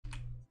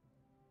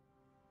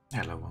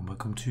Hello and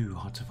welcome to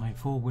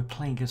HOI4. We're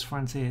playing as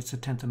France here. It's the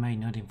 10th of May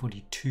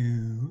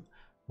 1942.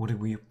 What are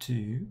we up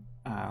to?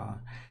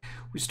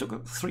 We've still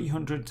got the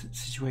 300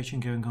 situation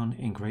going on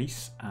in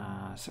Greece.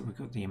 So we've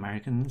got the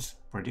Americans,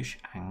 British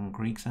and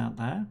Greeks out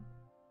there.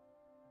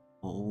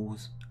 Oh,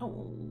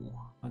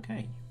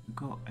 okay. We've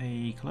got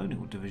a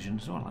colonial division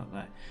as well out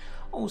there.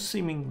 All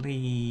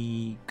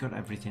seemingly got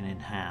everything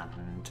in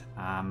hand.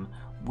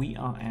 We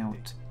are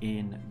out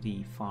in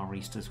the Far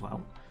East as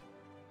well.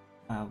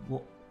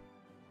 What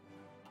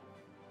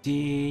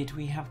did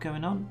we have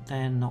going on?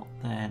 They're not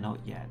there,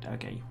 not yet.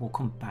 Okay, we'll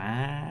come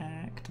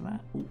back to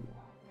that. Ooh,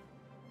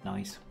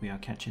 nice, we are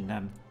catching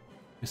them.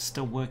 We're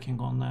still working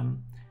on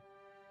them.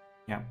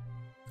 Yep,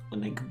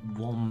 like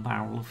 1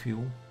 barrel of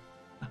fuel.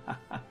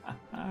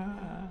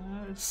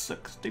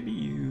 Sucks to be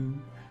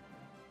you.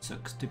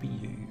 Sucks to be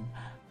you.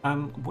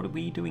 What are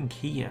we doing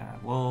here?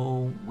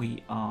 Well,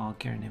 we are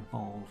getting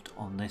involved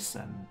on this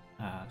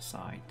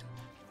side.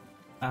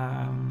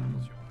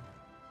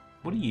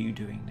 What are you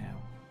doing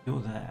now? You're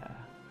there.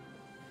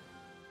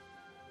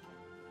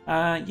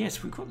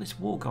 Yes, we've got this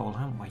war goal,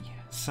 haven't we?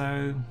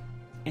 So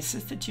it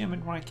says the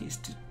German Reich is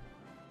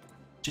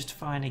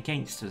justifying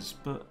against us,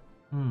 but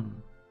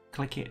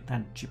click it,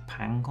 then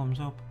Japan comes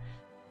up.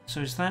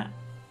 So is that?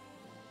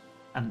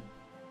 And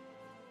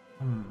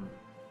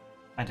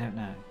I don't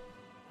know.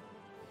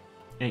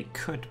 It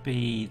could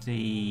be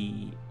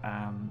the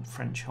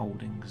French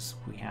holdings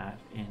we have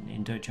in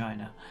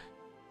Indochina.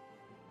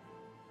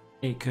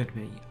 It could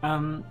be.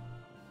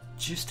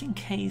 Just in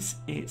case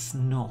it's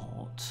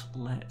not,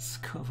 let's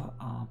cover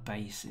our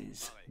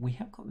bases. We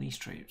have got these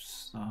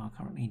troops that are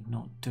currently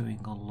not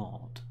doing a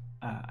lot.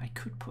 I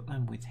could put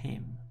them with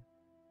him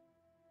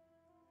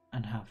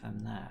and have them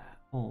there.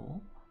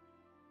 Or,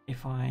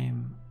 if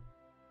I'm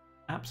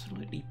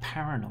absolutely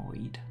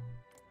paranoid,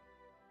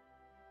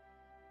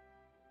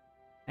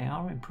 they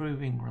are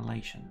improving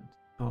relations,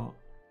 but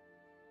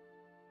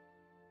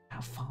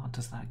how far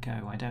does that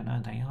go? I don't know.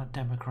 They are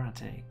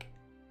democratic.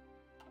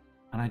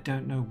 And I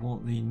don't know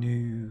what the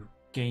new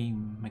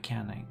game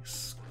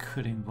mechanics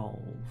could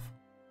involve.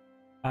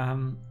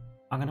 I'm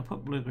going to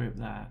put blue group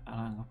there, and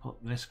I'm going to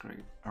put this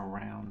group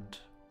around.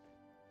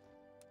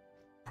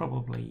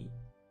 Probably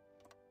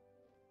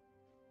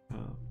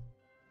for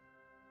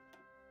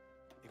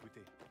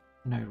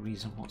no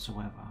reason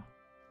whatsoever.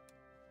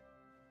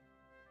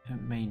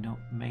 It may not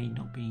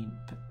be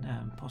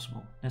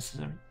possible,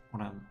 necessary.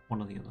 One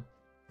or the other.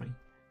 3.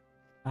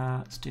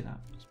 Let's do that.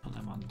 Let's put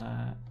them on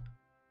there.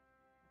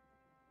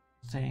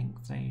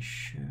 Think they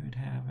should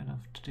have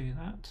enough to do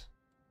that.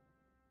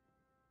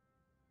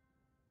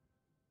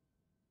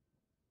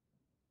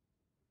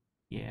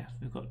 Yeah,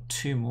 we've got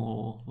 2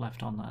 more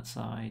left on that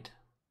side,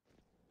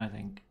 I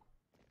think.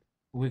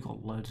 We've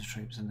got loads of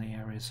troops in the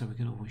area, so we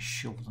could always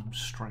shove them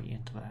straight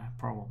into there,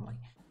 probably.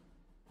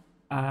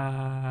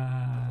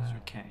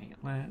 Okay,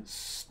 let's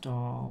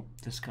stop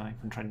this guy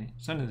from training.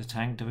 It's only the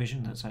tank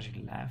division that's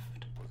actually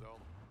left.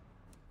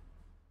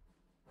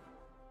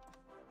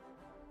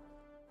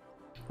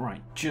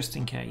 Right, just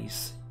in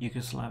case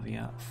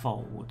Yugoslavia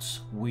folds,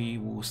 we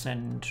will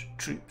send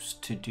troops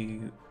to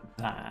do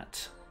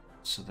that,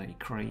 so they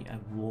create a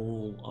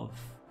wall of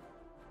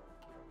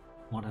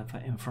whatever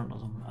in front of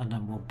them, and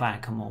then we'll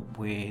back them up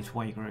with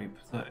Y group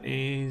that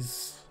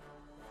is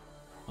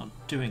not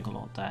doing a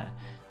lot there.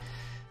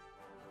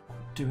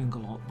 Doing a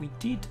lot. We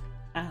did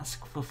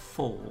ask for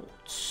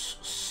forts,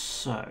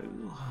 so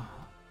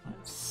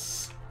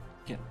let's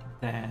get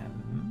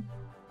them.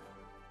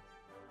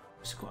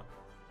 We've got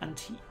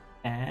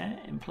anti-air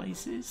in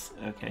places.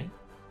 Okay.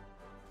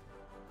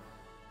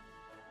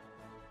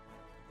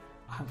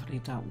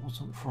 Hopefully that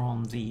wasn't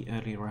from the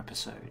earlier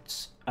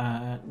episodes.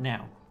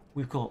 Now,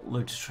 we've got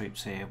loads of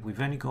troops here. We've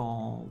only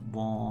got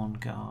 1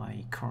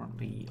 guy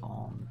currently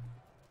on.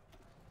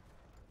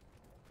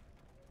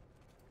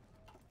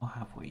 Or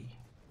have we?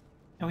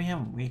 No, we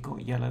haven't. We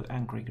got yellow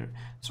and green.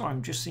 Sorry,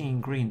 I'm just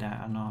seeing green there,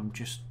 and I'm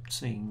just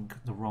seeing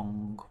the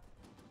wrong.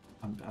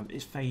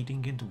 It's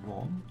fading into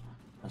 1.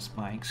 That's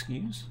my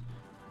excuse.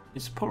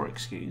 It's a poor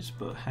excuse,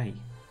 but hey.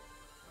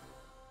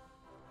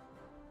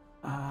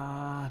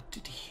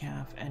 Did he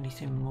have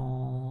anything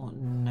more?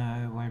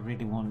 No, I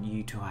really want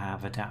you to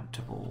have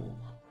adaptable.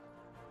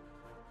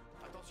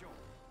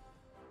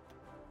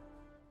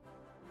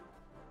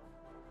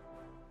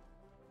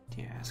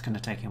 Yeah, it's going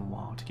to take him a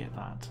while to get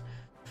that.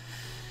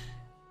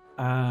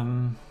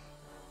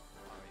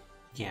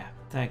 Yeah,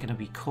 they're going to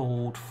be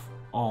called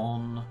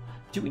on.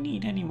 Do we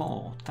need any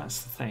more?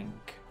 That's the thing.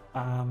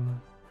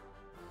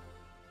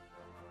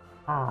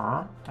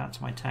 That's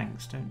my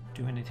tanks. Don't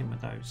do anything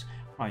with those.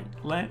 Right,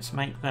 let's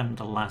make them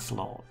the last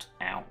lot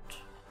out.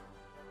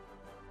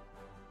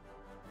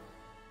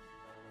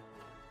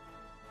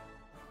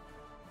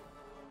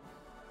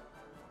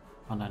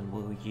 And then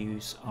we'll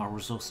use our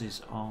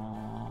resources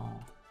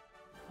on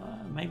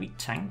maybe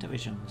tank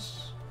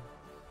divisions.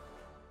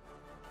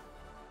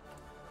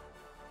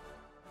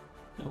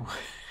 Oh,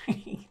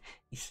 he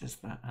says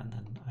that, and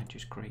then I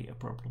just create a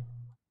problem.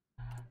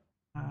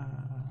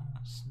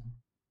 It's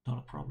not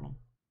a problem.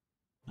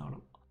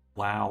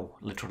 Wow,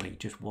 literally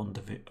just one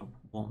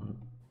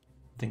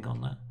thing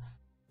on there.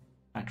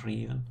 Factory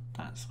even.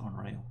 That's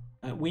unreal.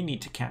 We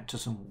need to capture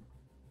some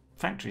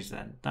factories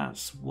then.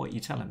 That's what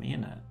you're telling me,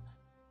 isn't it?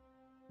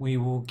 We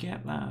will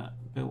get that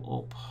built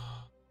up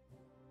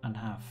and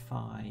have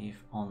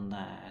 5 on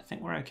there. I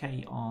think we're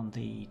okay on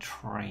the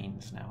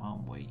trains now,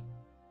 aren't we?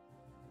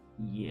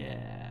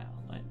 Yeah,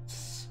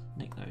 let's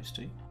nick those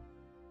 2.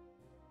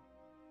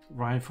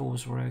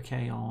 Rifles we're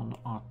okay on.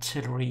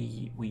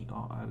 Artillery we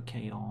are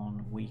okay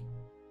on.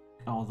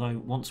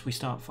 Although once we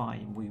start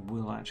fighting we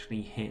will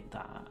actually hit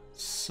that.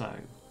 So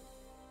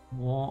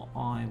what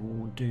I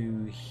will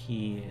do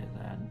here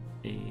then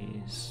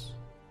is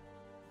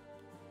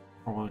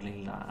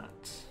probably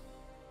that.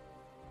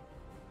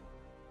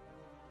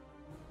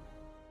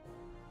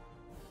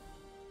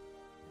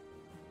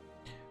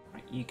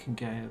 Right, you can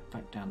go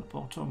back down the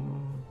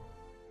bottom.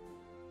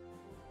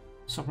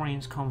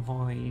 Submarines,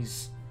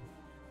 convoys,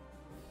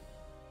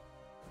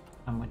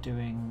 and we're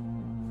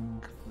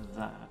doing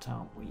that,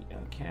 aren't we?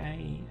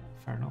 Okay,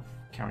 fair enough.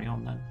 Carry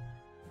on then.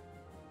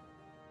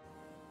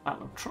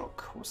 Battle of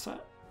truck, what's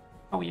that?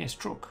 Oh yes,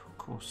 truck, of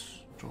course,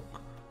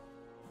 truck.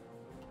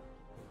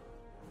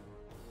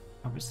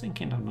 I was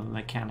thinking of a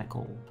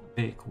mechanical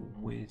vehicle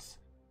with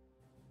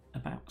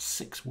about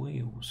 6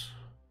 wheels.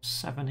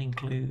 7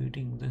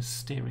 including the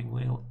steering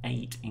wheel,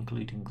 8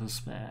 including the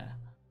spare.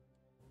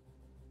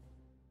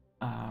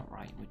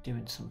 Right, we're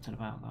doing something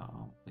about that,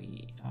 aren't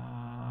we?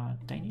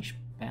 Danish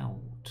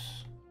belt.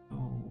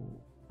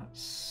 Oh,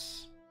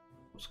 that's...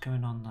 what's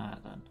going on there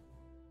then?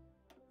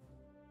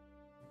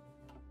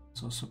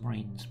 So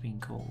submarines being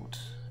caught.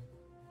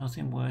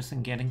 Nothing worse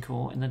than getting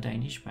caught in the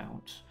Danish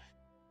belt.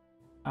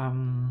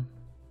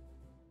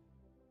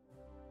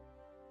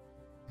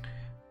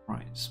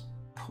 Right, let's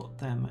put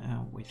them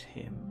out with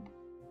him.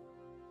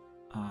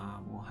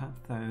 We'll have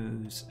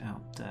those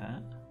out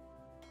there.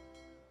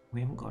 We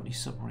haven't got any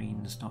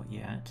submarines, not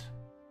yet.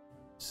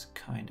 It's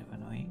kind of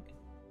annoying.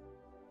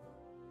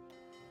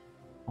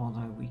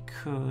 Although we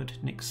could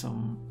nick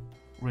some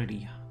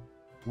really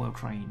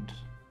well-trained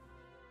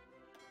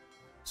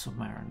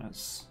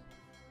submariners.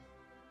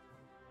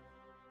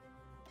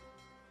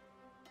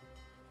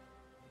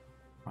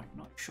 Right,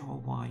 not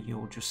sure why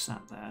you're just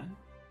sat there.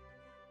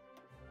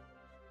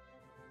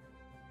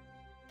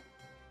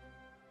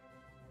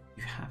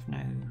 You have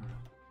no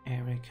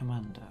area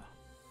commander.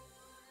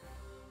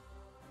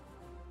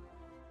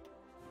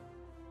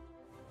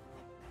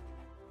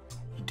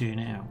 You do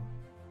now.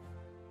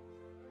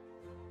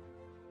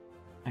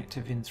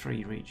 Active in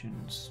 3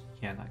 regions.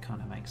 Yeah, that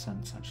kind of makes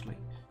sense actually.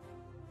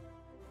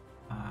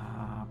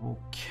 We'll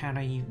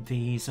carry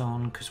these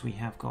on because we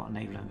have got a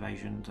naval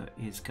invasion that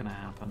is going to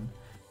happen.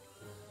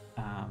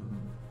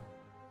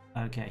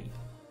 Okay,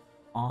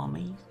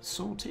 army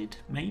sorted,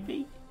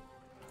 maybe?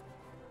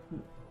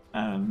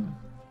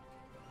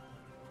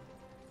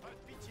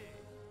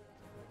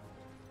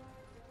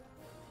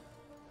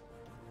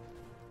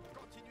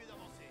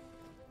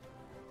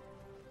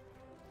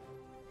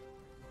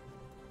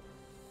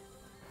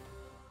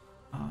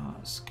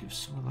 Let's give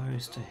some of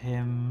those to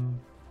him.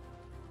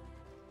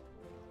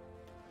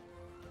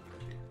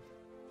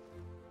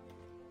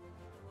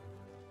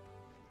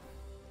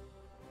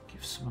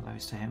 Give some of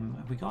those to him.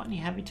 Have we got any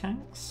heavy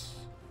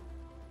tanks?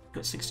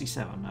 Got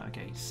 67,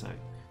 okay, so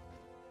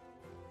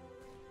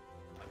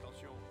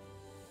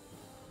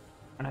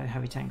I know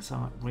heavy tanks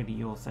aren't really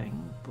your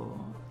thing,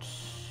 but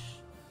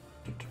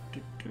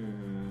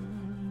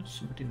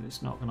somebody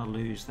that's not going to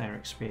lose their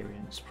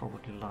experience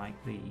probably like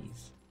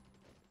these.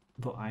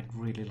 But I'd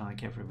really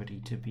like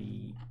everybody to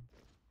be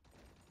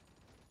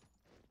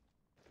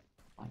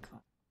like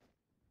that.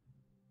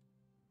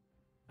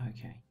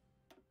 Okay.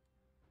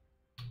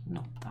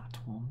 Not that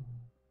one.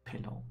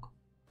 Pilog.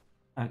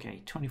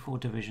 Okay, 24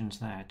 divisions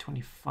there,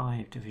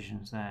 25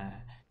 divisions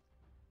there.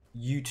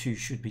 You two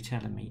should be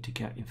telling me to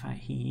go. In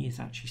fact, he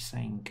is actually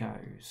saying go.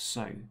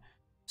 So, as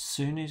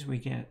soon as we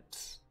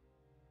get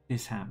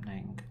this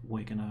happening,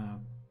 we're going to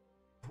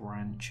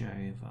branch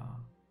over.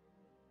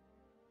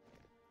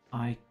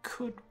 I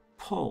could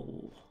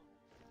pull.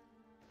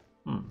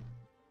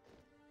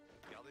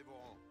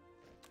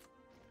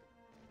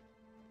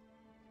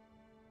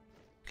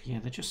 Yeah,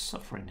 they're just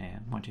suffering here.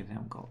 Mind you, they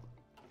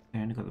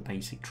only got the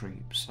basic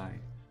troops, so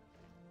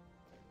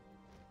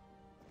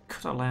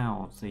could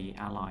allow the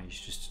allies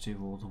just to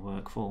do all the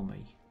work for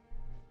me.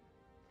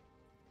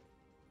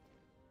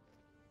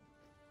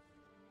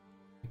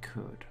 I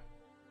could.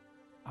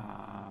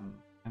 I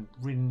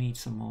really need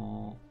some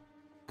more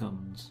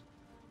guns.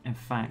 In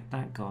fact,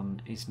 that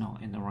gun is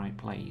not in the right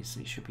place.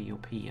 It should be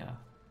up here.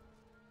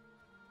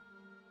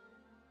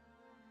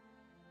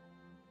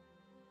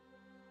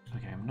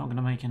 Okay, I'm not going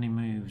to make any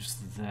moves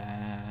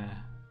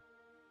there.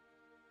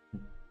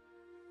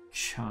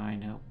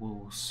 China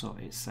will sort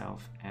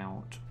itself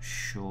out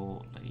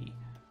shortly.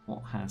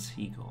 What has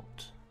he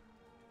got?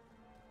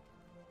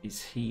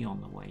 Is he on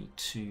the way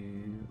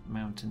to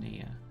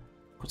Mountaineer?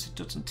 Because it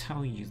doesn't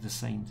tell you the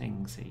same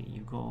things here.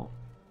 You've got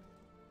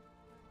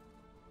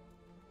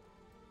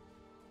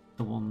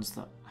the ones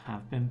that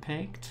have been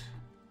picked.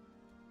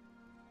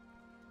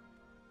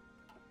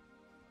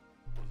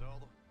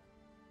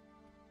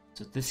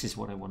 So this is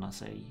what I want to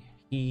see.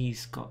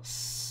 He's got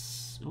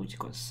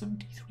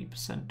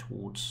 73%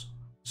 towards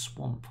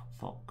swamp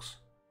fox,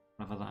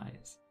 whatever that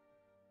is.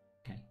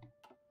 Okay.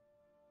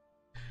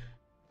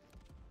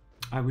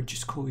 I would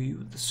just call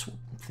you the swamp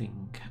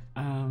thing.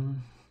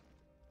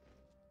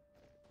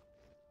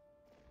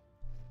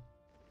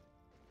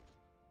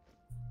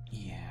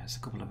 Yeah, there's a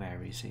couple of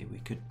areas here we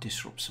could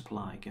disrupt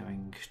supply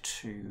going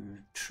to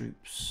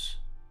troops.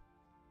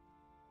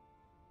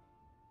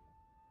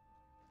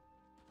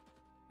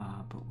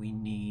 But we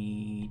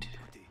need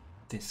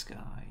this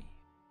guy.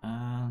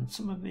 And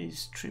some of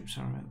his troops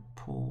are in a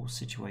poor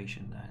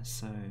situation there,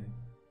 so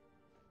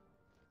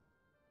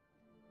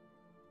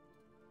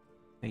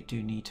they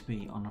do need to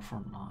be on the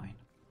front line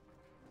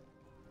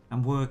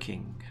and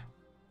working.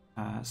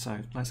 So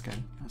let's go,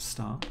 let's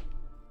start.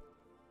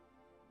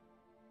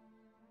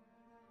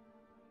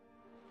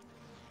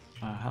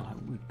 Hello,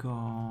 we've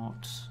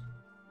got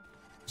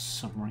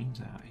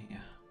submarines out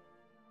here.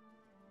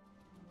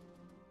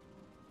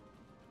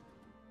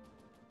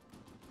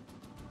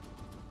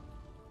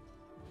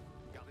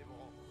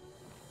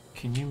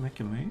 Can you make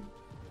a move?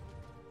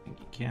 I think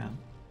you can.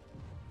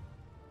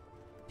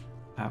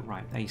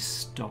 Right, they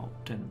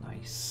stopped, didn't they?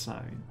 So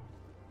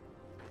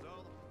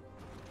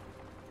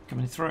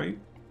coming through.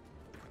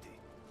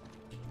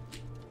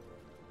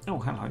 Oh,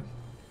 hello.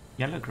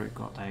 Yellow group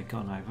got there,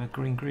 gone over.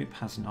 Green group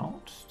has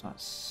not.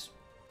 That's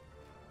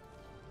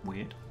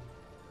weird.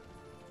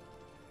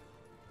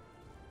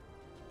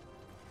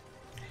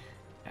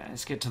 Yeah,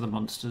 let's get to the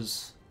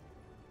monsters.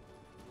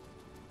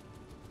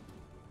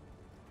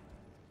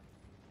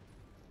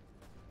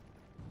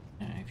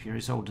 If you're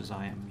as old as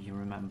I am, you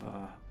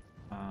remember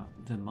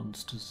the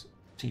Monsters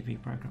TV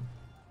program.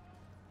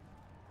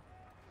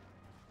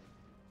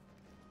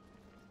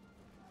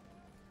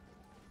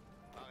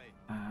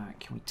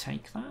 Can we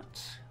take that?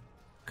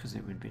 Because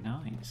it would be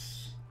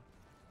nice.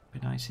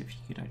 It'd be nice if you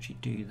could actually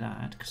do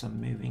that, because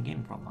I'm moving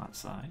in from that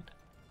side.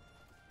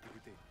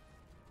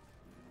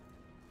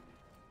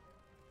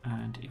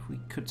 And if we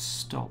could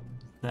stop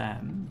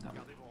them, that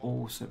would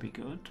also be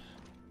good.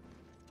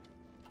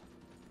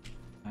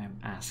 I am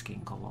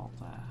asking a lot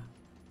there.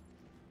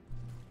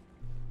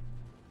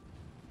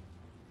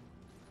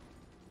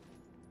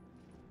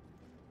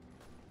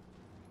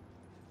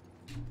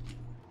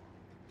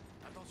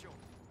 Attention.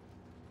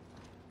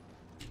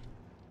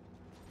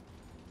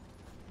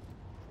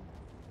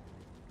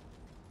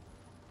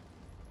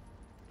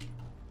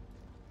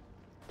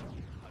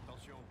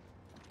 Attention.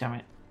 Damn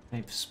it,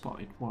 they've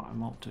spotted what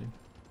I'm up to.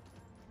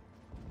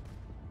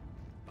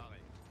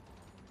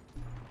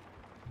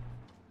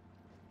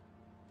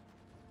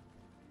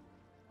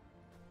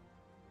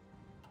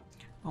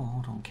 Oh,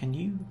 hold on, can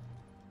you?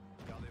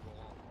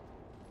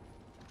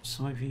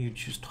 Some of you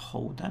just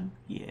hold them?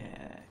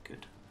 Yeah,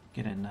 good.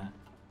 Get in there.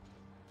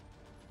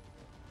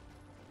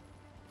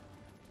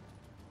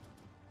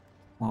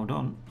 Well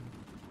done.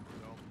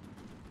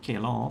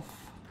 Kill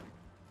off.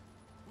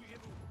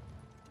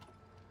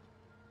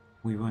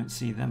 We won't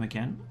see them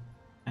again,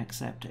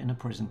 except in a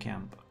prison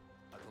camp.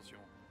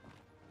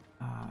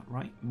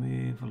 Right,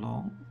 move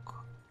along.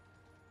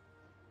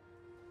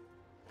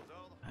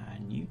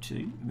 And you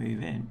two,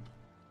 move in.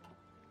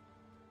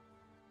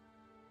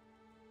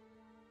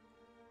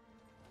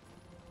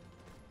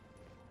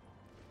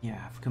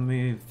 Yeah, if we can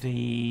move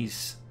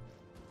these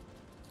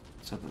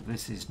so that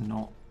this is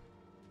not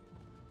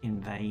in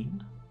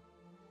vain.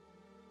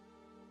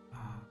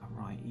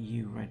 Right, are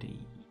you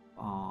ready?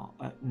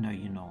 No,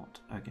 you're not.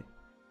 Okay.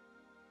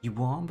 You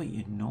are, but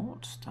you're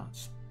not?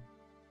 That's...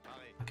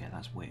 Okay,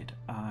 that's weird.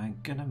 I'm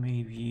gonna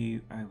move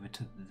you over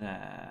to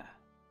there.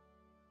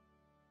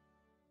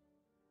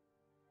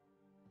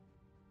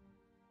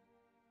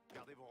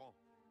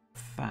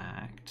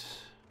 Fact...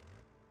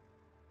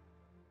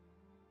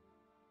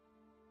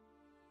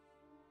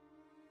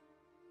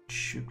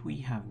 Should we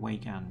have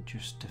Wagan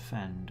just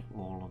defend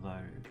all of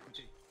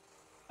those?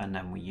 And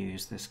then we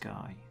use this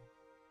guy?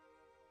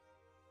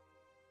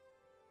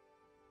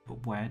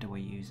 But where do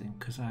we use him?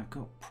 Because I've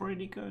got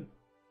pretty good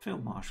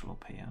Field Marshal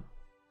up here.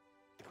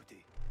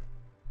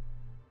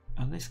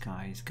 And this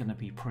guy is going to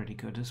be pretty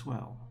good as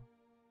well.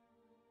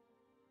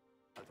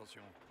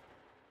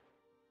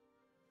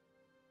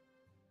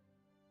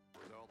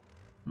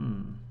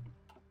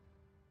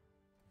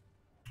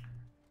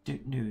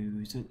 Don't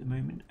knows at the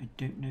moment. I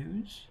don't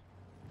knows.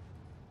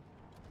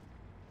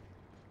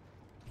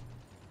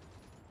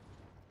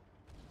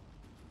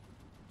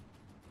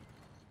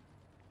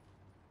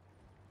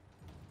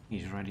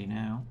 He's ready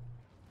now.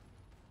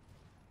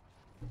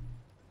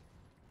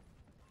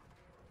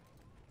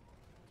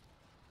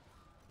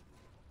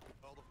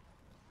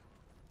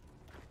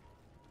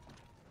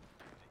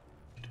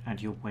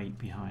 Add your weight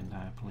behind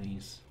there,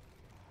 please.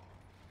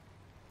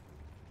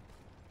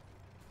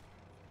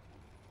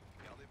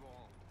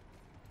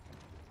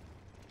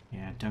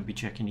 Yeah, don't be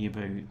checking your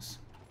boots.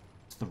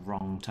 It's the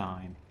wrong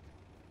time.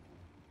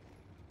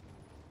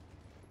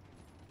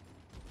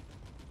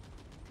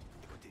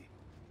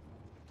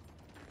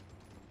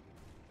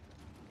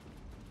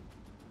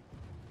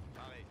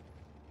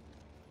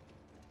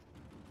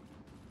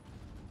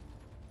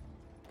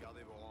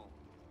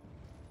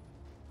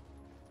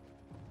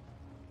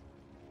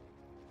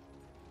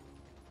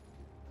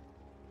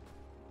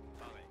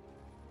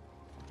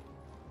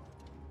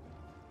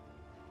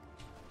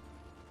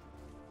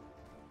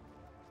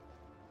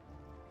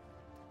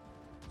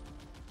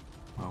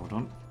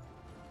 Hold on.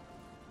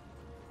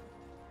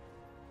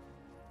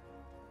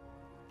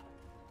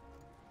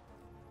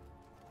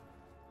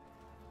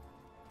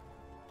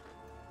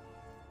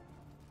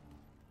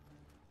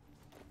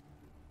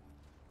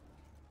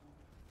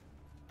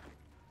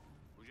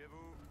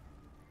 Bougez-vous.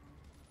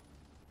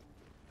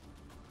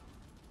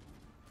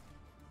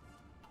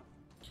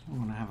 I'm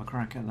going to have a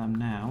crack at them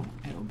now.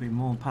 It'll be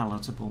more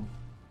palatable.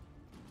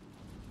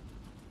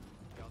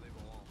 Gardez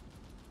vos rangs.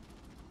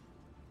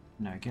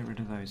 No, get rid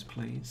of those,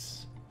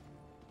 please.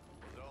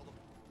 Aux ordres.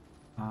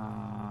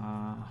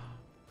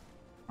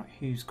 Right,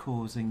 who's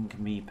causing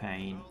me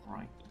pain?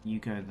 Right, you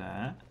go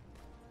there.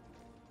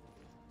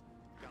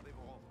 Gardez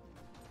vos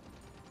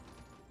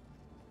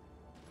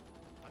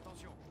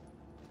rangs.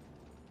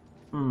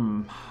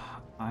 Attention.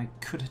 I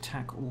could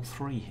attack all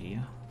three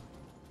here.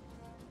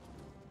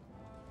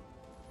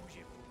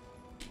 Bougez-vous.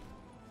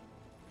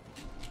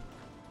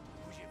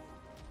 Bougez-vous.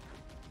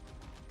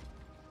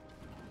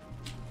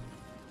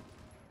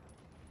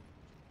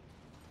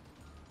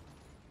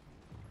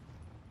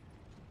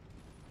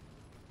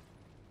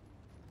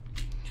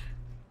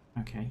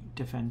 Okay,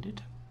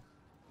 defended.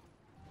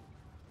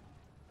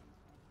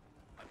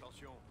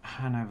 Attention.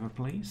 Hanover,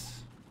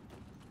 please.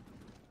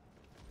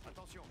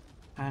 Attention.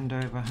 Hand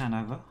over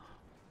Hanover.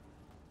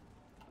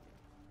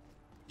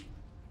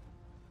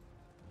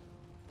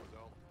 Aux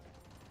ordres.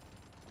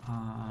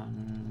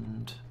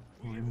 And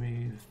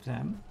remove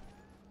them.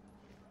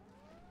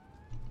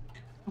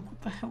 Oh,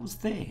 what the hell's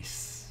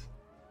this?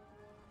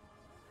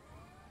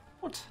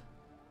 What?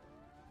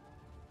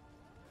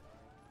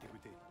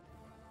 Écoutez.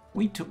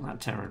 We took that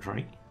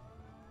territory.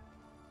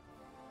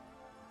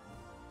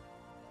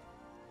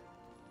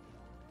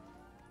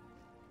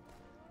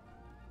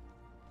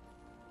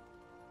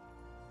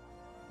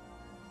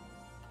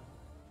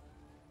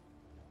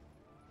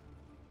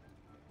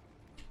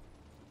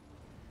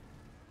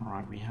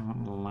 Right, we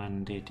haven't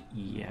landed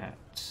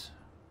yet.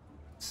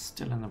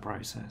 Still in the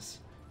process.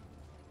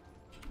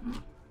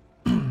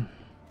 Écoutez.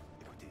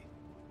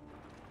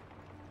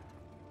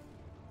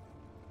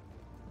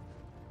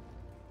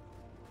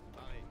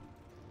 Parez.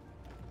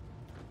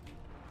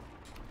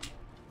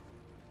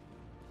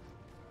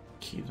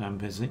 Keep them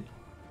busy.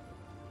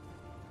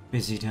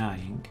 Busy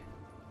dying.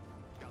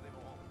 Gardez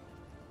vos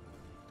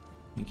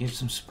rangs. You give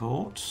some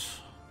support.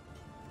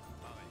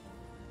 Parez.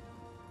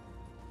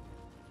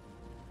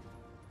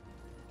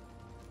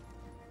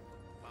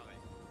 Parez.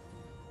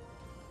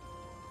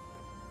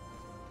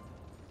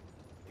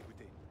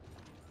 Écoutez.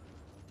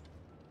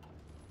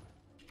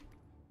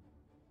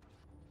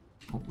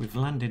 Oh, we've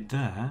landed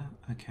there.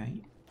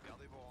 Okay.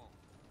 Gardez vos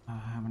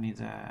rangs. How many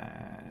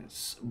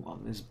there's? Well,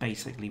 there's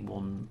basically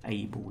one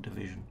able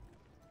division.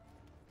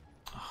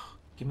 Ugh,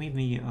 give me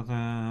the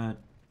other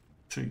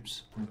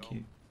troops. Thank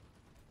you.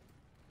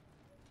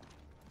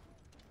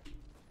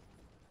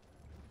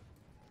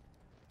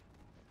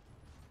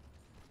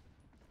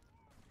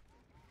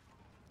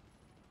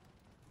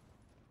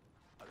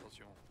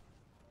 Attention.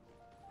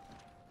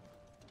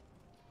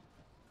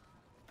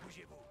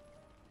 Bougez-vous.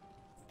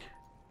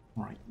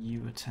 Right,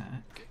 you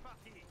attack. C'est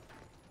parti.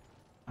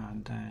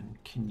 And then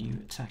can you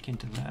attack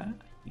into there?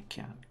 You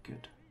can.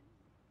 Good.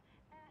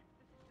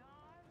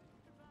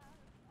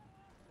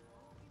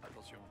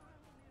 Attention.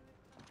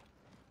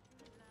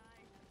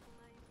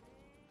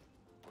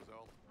 Aux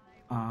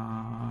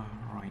ordres.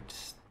 Right.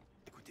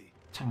 Écoutez.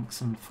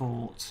 Tanks and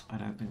forts. I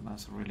don't think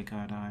that's a really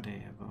good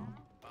idea, but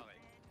Parez.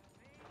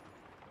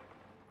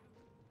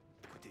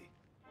 Écoutez.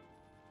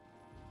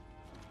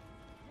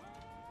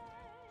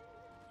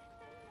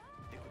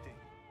 Écoutez.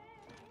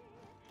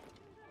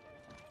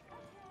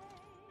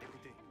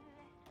 Écoutez.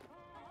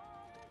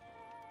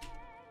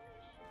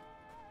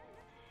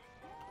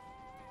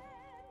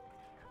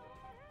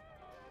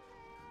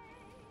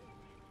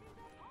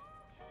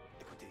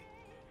 Écoutez.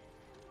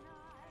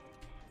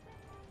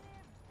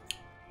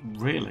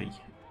 really?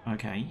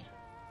 Okay.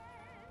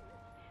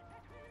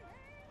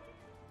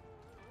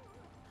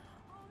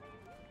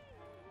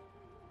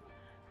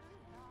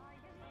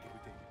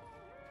 Écoutez.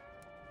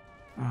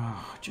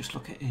 Oh, just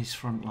look at his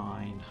front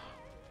line.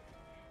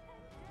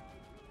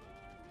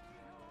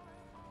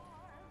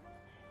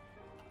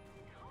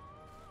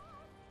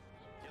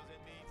 Tirs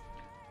ennemis.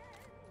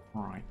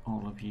 Right,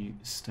 all of you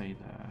stay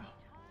there.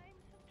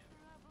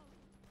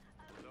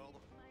 Aux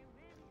ordres.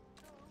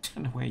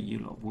 Don't know where you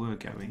lot were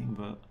going,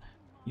 but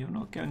you're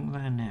not going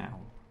there now.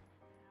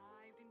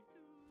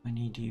 I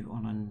need you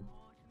on a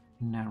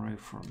narrow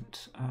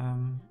front.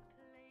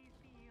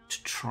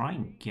 To try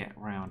and get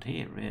round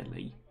here,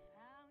 really.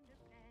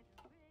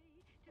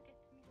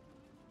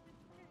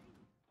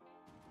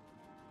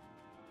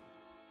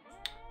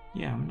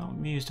 Yeah, I'm not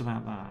amused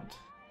about that.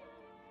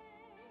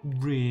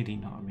 Really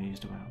not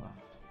amused about that.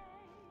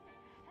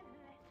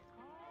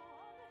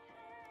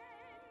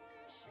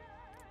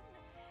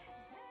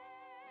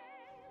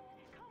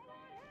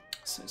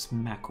 So it's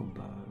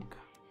Mecklenburg.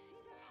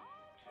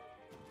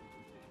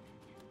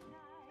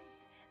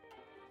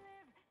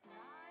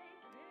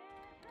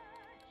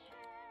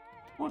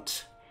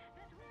 What?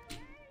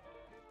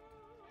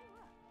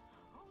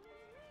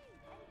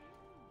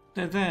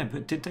 They're there,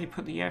 but did they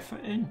put the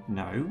effort in?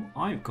 No,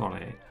 I've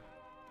got it.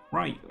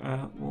 Right,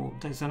 well,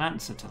 there's an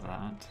answer to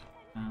that,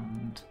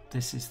 and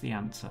this is the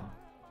answer.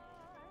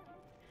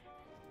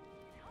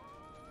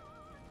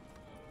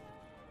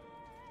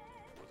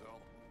 Aux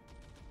ordres.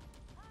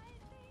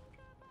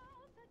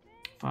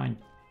 Fine.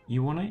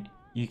 You want it?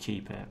 You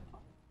keep it.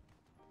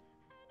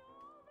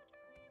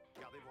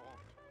 Gardez vos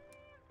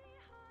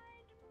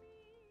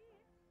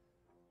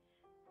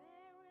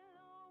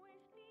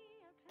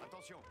rangs.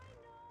 Attention.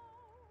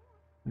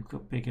 We've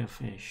got bigger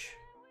fish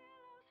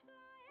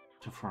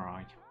to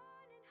fry.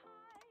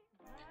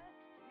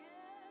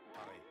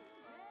 Pareil.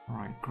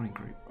 Right, green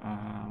group.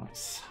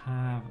 Let's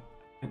have a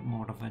bit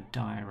more of a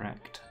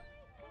direct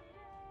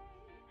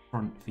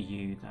front for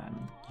you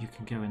then. You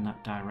can go in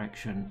that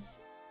direction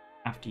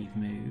after you've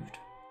moved.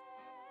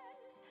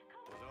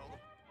 Aux ordres.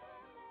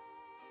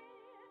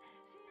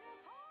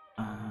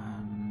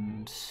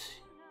 And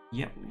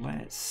yep,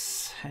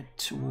 let's head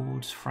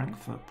towards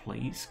Frankfurt,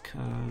 please,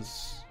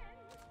 because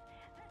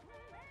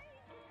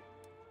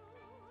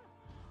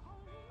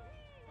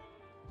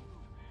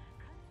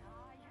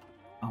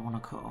I want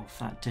to cut off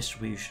that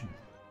distribution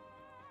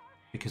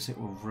because it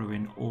will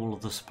ruin all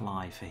of the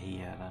supply for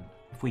here. Then,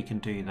 if we can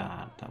do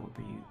that, that would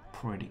be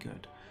pretty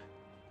good.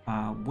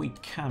 We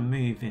can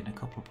move in a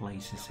couple of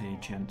places here,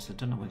 gents. I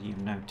don't know whether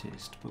you've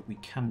noticed, but we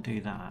can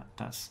do that.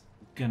 That's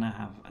gonna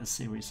have a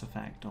serious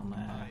effect on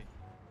their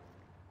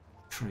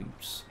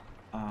troops.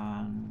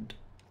 And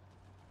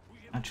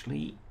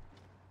actually,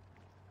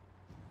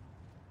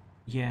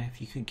 yeah, if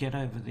you could get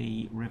over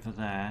the river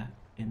there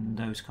in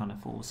those kind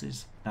of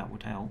forces, that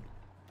would help.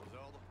 Aux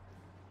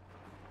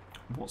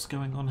ordres. What's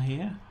going on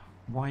here?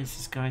 Why is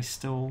this guy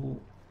still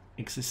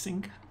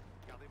existing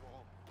Gardez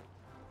vos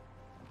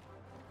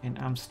rangs. in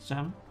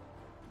Amsterdam?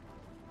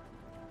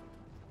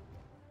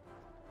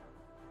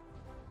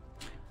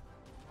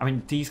 I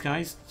mean, these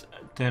guys,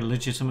 they're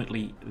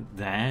legitimately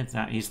there.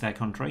 That is their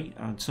country.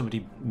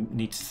 Somebody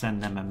needs to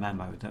send them a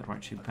memo that they're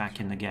actually back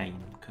in the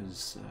game,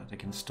 because they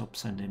can stop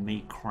sending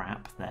me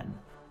crap then.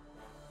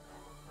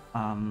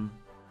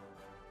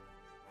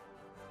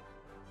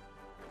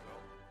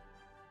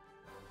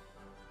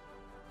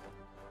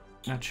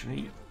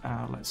 Actually,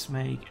 let's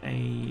make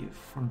a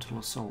frontal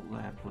assault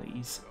there,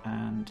 please.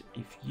 And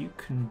if you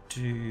can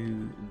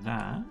do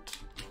that...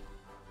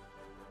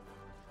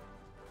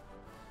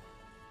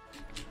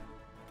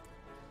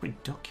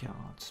 Big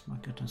dockyards, my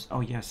goodness. Oh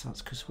yes,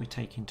 that's because we're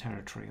taking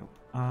territory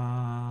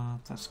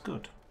up. That's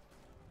good.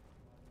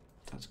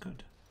 That's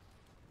good.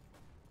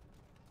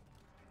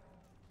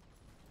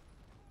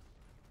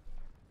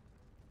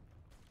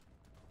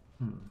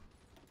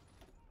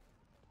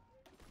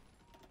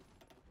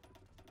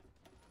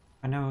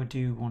 I know I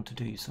do want to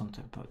do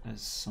something, but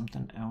there's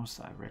something else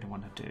that I really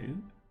want to do.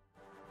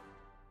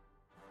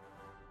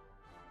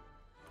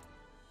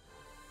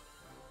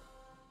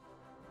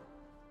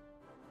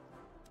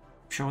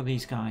 Sure,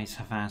 these guys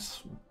have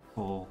asked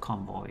for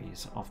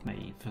convoys of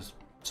me for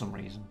some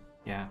reason.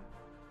 Yeah.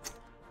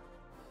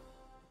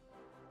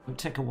 It'll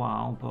take a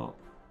while, but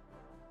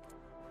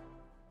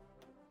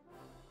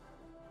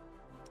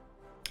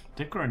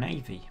they've got a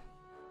navy.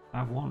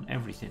 I want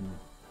everything.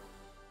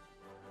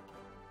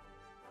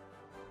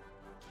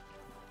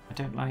 I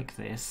don't like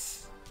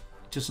this.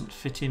 It doesn't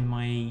fit in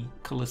my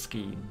colour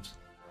schemes.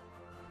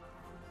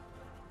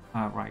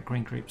 Right,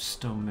 green group's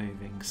still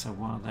moving, so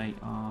while they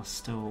are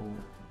still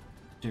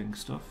doing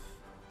stuff.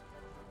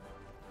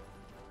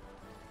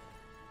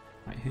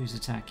 Right, who's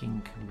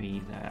attacking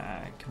me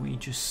there? Can we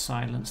just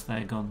silence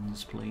their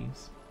guns,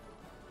 please?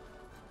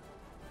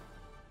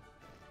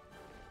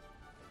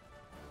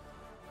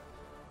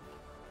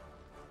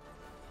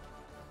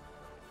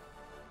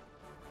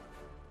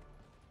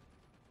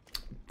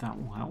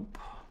 That will help.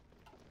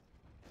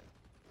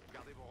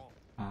 Gardez vos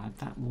rangs.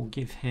 That will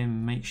give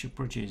him makeshift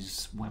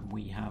bridges when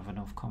we have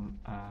enough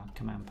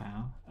command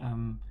power.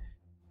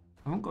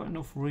 I haven't got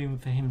enough room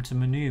for him to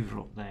manoeuvre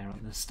up there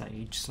at this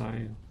stage, so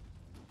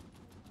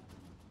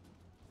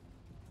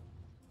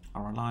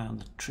I'll rely on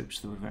the troops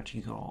that we've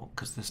actually got,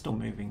 because they're still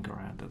moving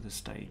around at this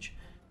stage.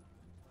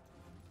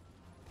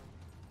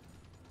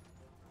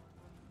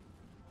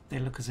 They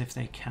look as if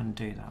they can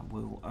do that.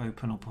 We'll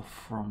open up a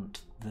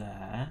front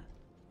there.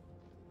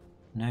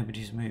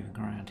 Nobody's moving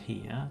around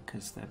here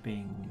because they're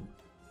being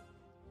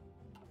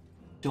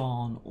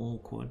darn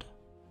awkward.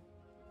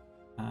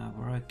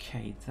 We're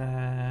okay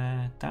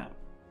there. That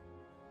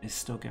is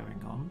still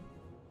going on.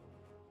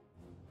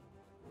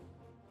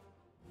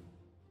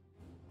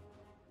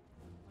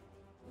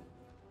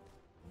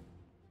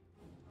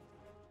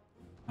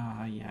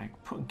 Yeah,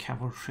 putting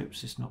cavalry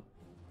troops is not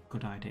a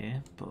good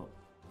idea, but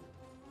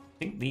I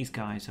think these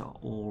guys are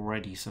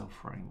already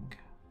suffering.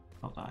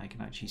 Not that I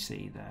can actually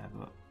see there,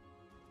 but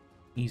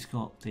he's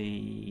got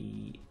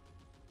the...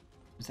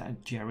 Is that a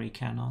jerry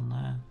can on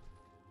there?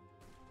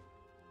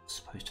 It's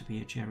supposed to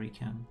be a jerry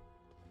can.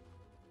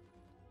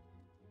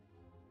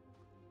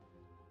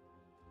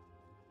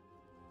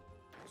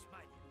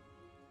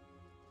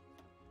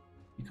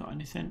 You got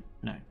anything?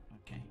 No.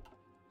 Okay.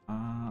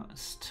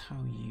 Let's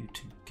tell you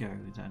to go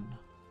then.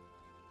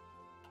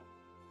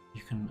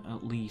 You can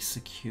at least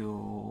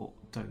secure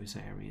those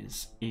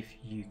areas if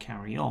you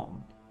carry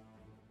on.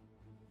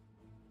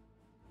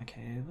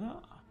 Okay, over.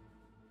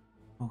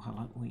 Oh,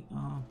 hello, we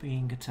are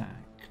being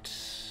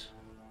attacked.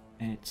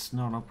 It's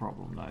not a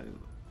problem though.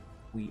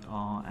 We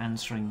are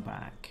answering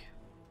back.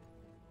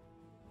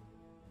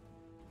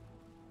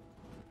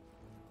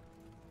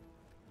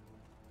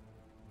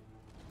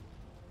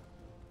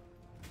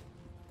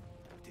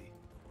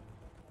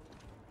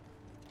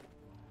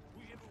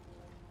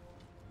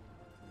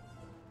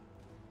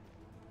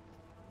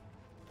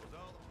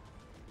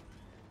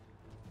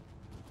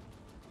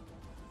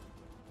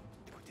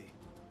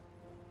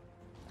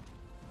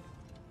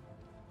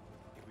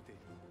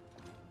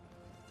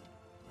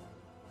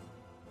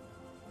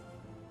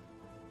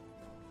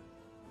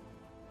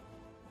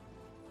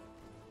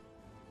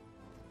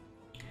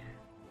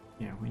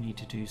 Yeah, we need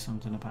to do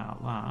something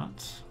about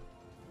that.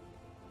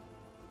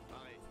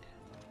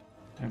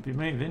 Don't be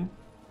moving.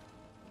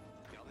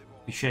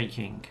 Be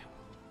shaking.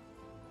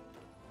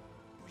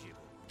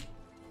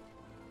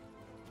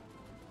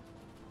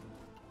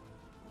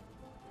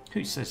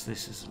 Who says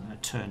this isn't a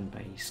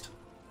turn-based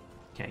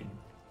game?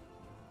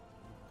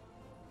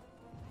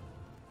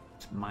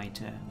 It's my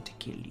turn to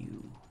kill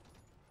you.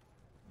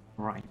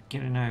 Right,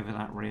 getting over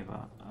that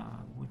river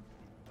would,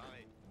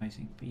 I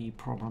think, be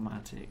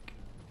problematic.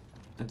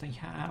 But they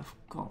have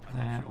got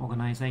their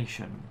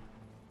organisation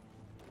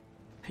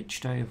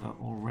pitched over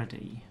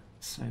already,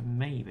 so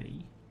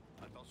maybe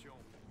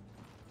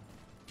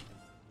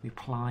we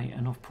apply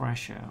enough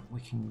pressure, we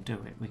can do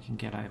it, we can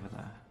get over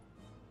there.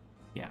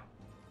 Yeah.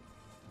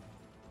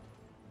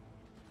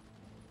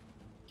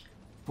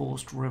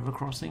 Forced river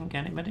crossing,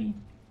 anybody?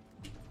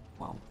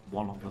 Well,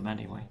 one of them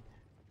anyway.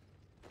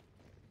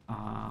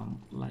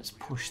 Let's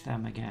push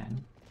them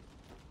again.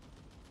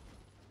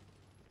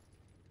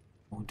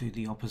 Or do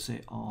the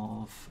opposite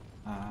of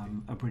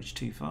a bridge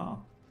too far.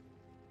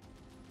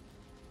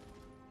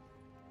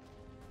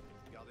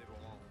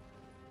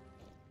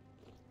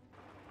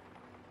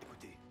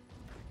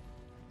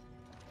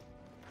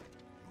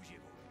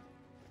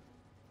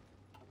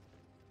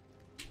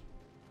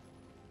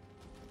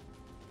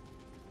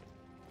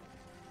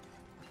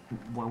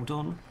 Well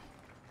done.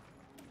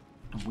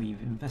 And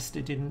we've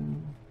invested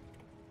in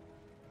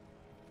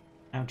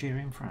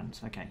Algeria and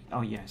France. Okay.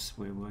 Oh yes,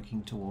 we're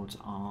working towards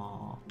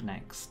our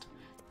next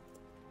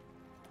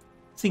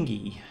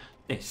thingy.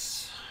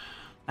 This.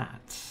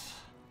 That.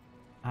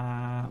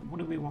 What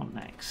do we want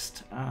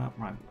next?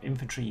 Right,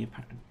 infantry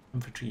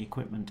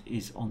equipment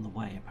is on the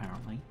way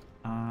apparently.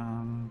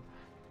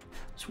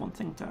 So one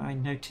thing that I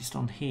noticed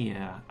on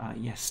here,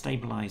 yes,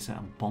 stabilizer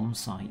and bomb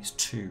sites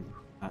too.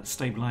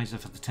 Stabilizer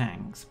for the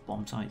tanks,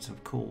 bomb sites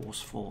of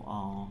course for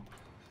our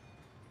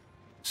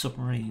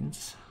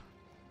submarines.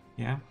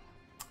 Yeah.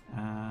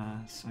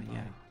 So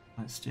yeah,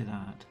 let's do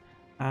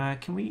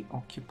that. Can we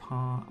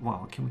occupy?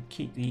 Well, can we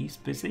keep these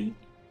busy?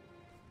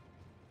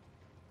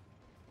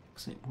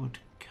 Because it would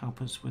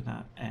help us with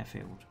that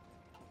airfield.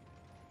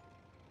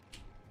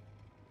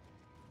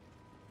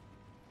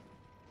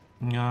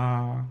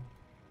 No,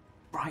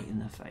 right in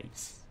the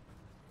face.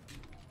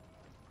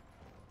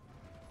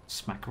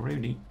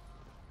 Smackaroonie.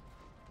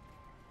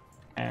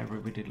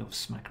 Everybody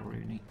loves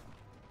smackaroonie.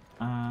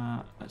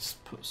 Let's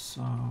put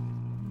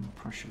some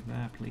pressure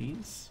there,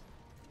 please.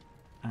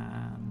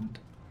 And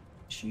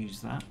let's use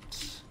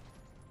that.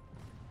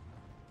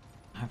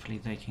 Hopefully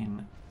they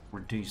can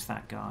reduce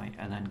that guy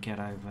and then get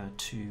over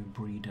to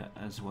Breeder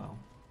as well.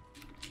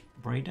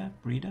 Breeder?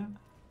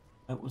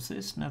 What was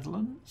this?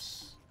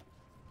 Netherlands?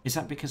 Is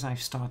that because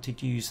I've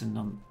started using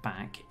them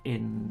back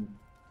in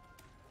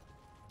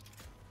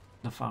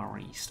the Far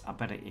East? I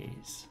bet it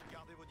is.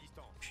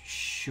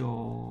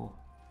 Sure.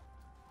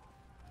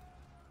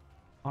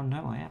 Oh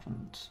no, I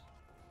haven't.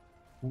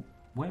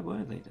 Where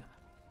were they then?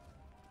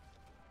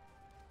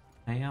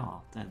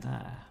 They're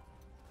there.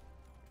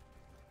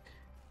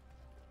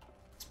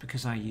 It's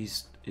because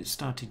it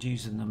started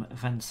using them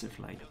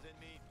offensively.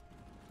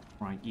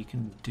 Right, you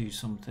can do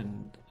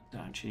something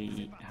that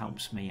actually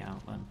helps me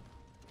out then.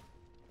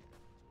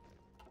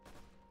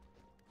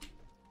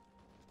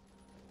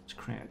 Let's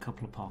create a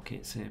couple of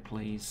pockets here,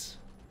 please.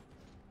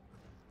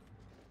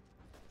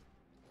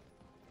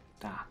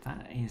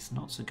 That is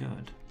not so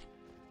good.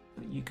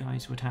 But you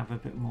guys would have a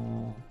bit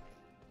more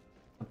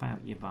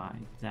about you by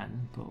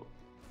then, but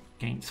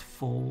against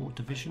 4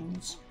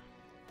 divisions,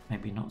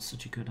 maybe not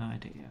such a good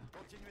idea.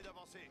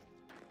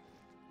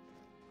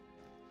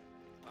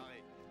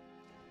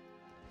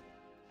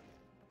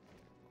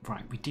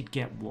 Right, we did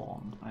get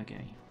 1,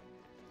 okay.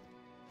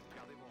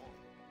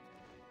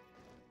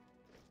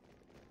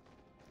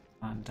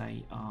 And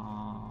they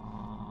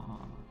are...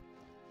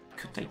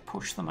 Could they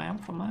push them out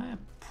from there?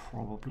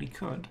 Probably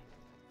could.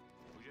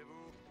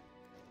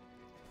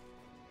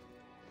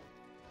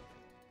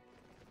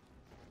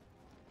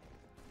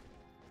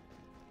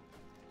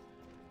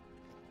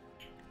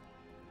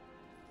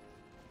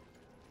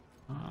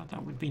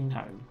 That would be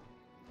no.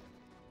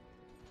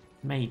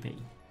 Maybe.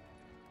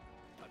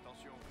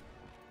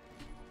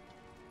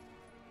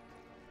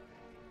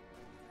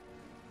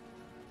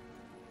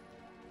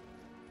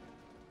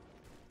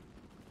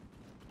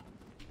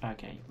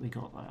 Okay, we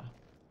got there.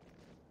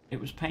 It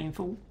was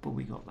painful, but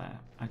we got there.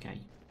 Okay.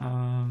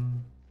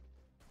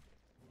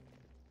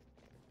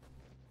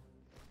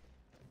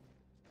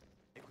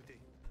 Écoutez,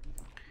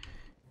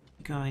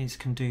 You guys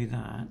can do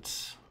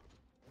that.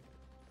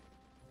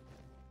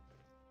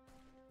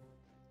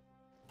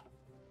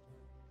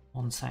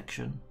 One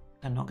section.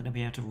 They're not going to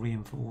be able to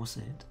reinforce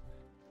it.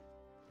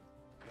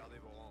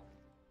 gardez vos rangs.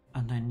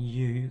 And then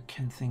you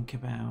can think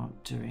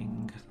about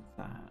doing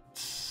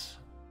that.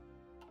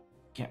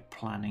 Get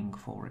planning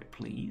for it,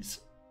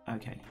 please.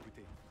 Okay,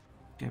 Écoutez,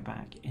 go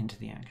back into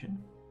the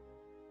action.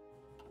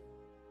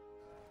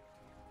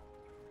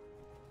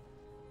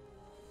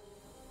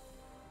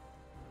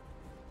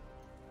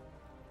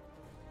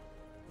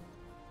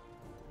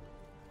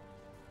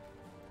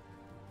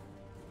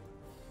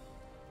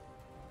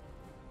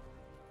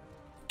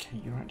 Okay,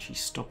 you're actually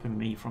stopping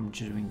me from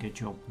doing a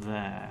job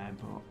there,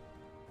 but vos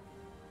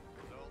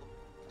ordres.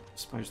 I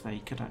suppose they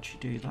could actually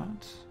do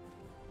that.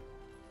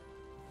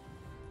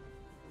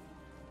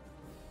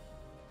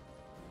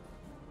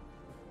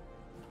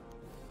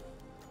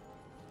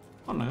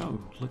 Oh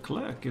no,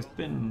 Leclerc has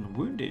been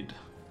wounded.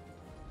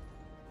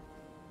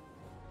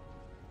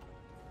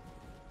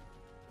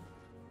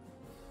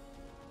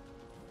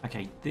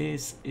 Okay,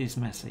 this is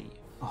messy.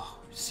 Oh,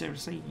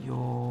 seriously,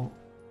 your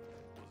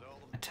Vos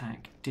ordres.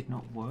 attack did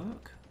not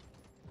work?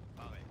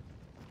 Pareil.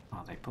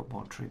 Oh, they put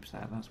more troops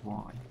there, that's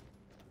why.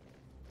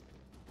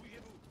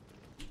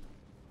 Bougez-vous.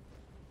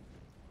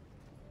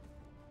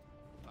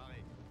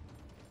 Pareil.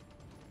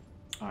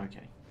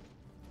 Okay.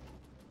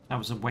 That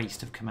was a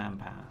waste of command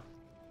power.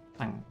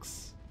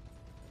 Thanks.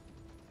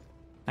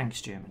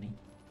 Thanks, Germany.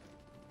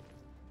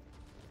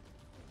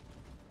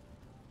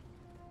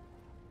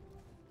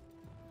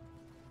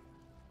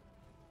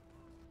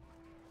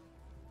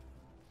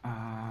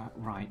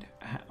 Right.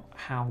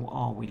 How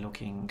are we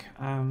looking?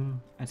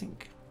 I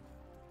think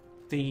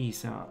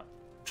these are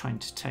trying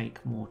to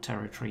take more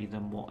territory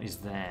than what is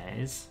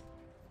theirs.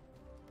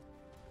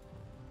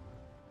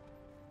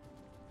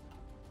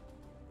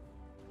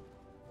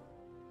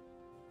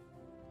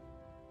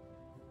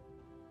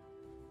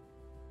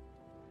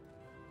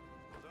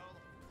 Vos ordres.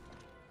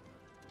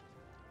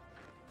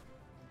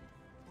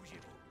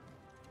 Bougez-vous.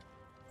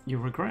 You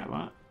regret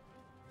that.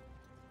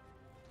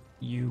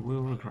 You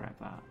will regret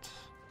that.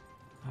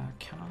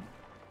 Can I?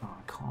 Oh,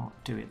 I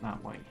can't do it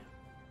that way.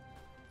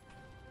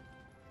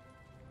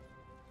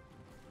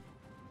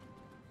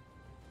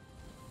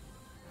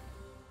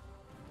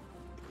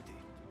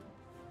 Écoutez.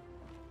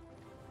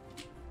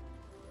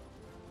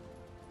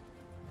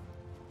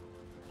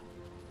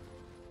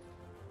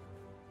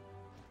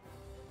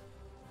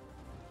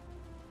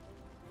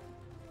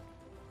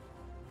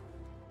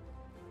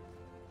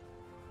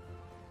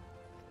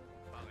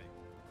 Pareil.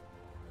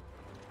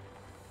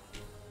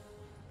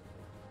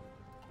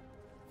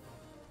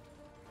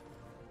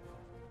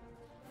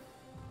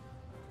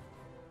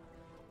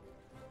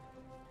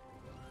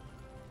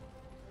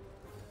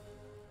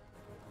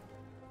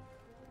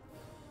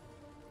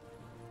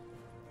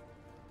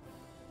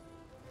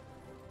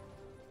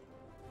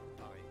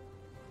 Pareil.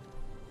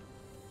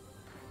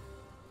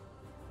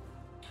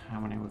 How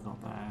many we got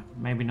there?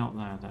 Maybe not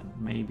there then.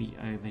 Maybe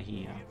over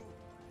here.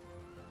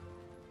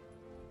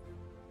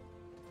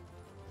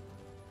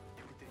 Bougez-vous.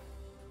 Écoutez.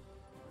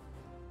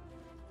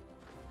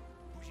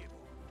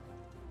 Bougez-vous.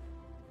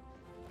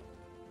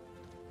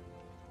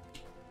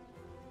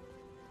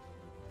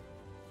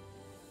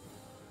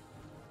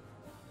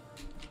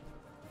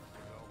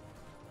 Vos ordres.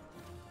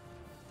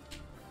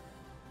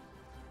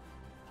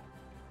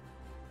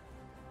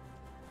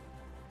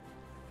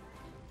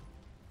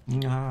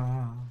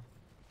 Ah.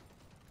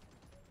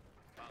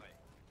 Pareil.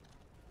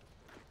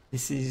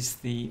 This is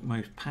the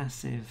most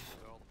passive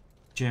Vos ordres.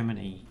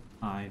 Germany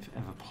I've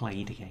ever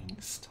played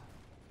against.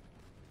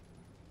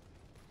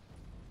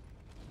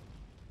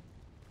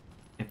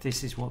 If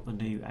this is what the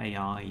new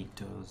AI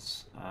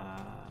does,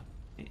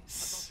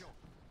 it's...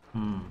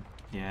 Attention.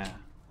 yeah.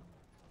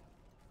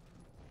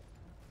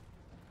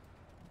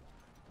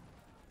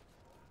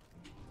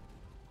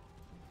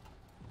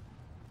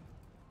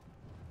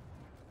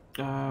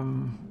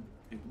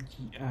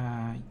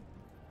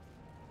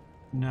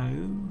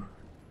 No.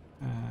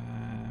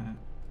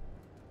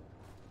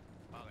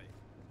 Pareil.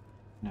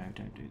 No,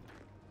 don't do that.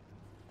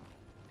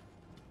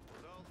 Vos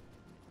ordres.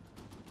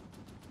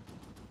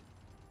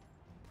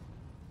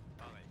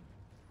 Pareil.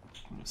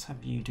 Let's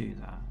have you do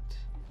that.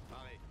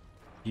 Pareil.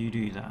 You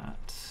do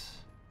that.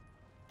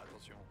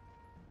 Attention.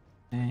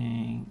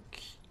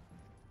 Think...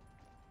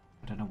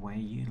 I don't know where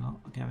you lot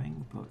are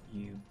going, but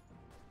you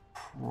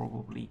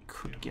probably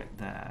could get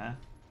there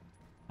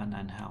and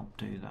then help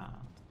do that.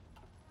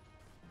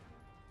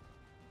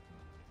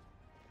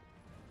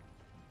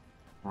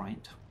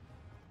 Right.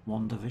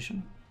 One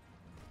division.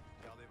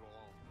 Gardez vos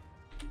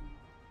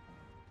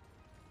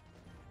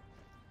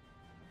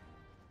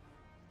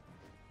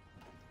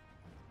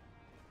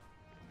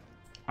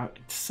rangs.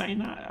 Saying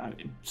that,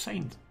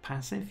 saying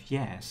passive,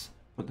 yes,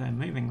 but they're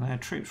moving their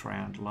troops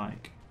around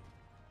like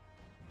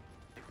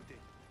Écoutez.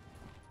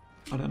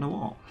 I don't know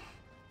what.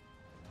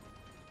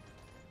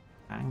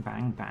 Bang,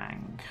 bang,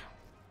 bang.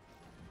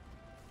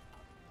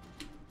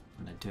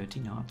 And the dirty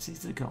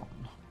Nazis are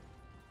gone.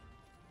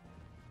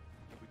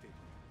 Écoutez.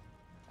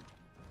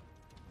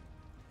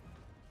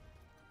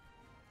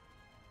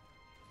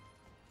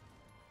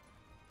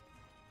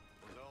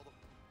 Aux ordres.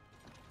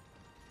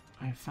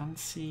 I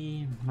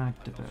fancy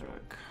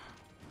Magdeburg.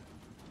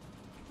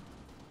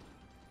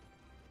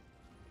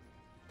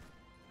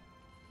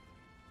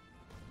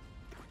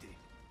 Écoutez.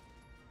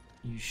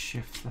 You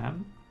shift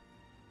them.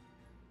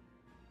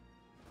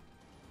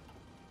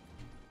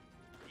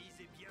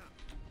 Lisez bien.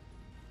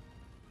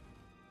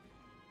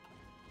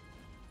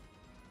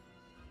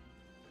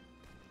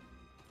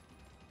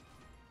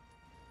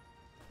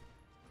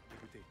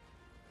 Écoutez.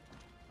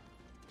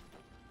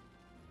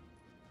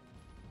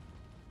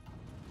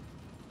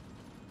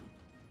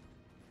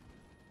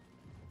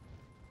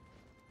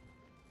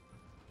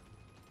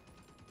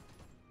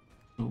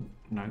 Oh,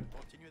 no.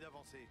 Continuez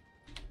d'avancer.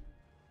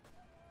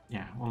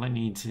 Yeah, all it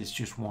needs is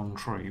just one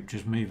troop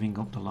just moving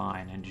up the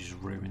line and just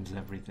ruins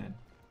everything.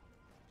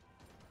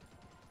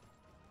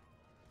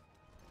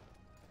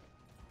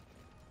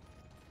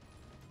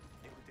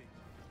 Écoutez.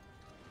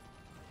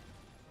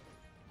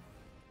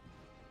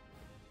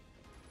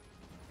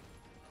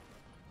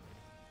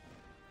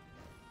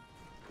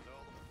 Aux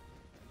ordres.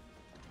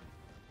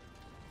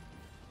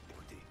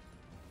 Écoutez.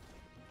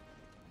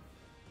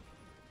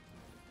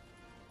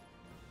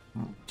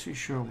 I'm not too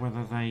sure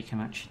whether they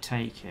can actually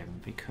take him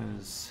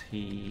because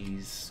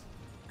he's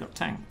got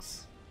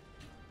tanks.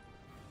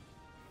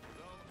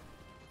 Aux ordres.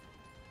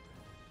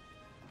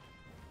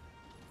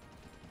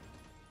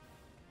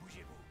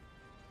 Bougez-vous.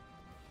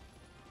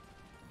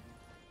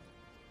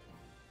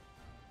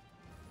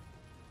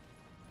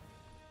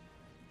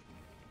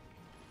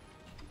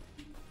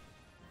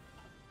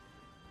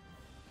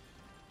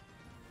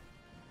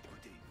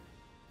 Écoutez.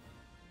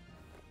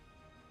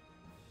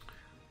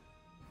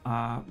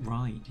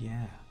 Right,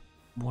 yeah.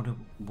 What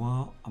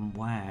and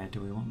where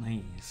do we want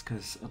these?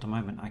 Because at the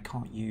moment I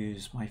can't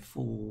use my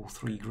full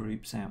 3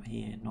 groups out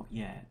here, not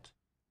yet.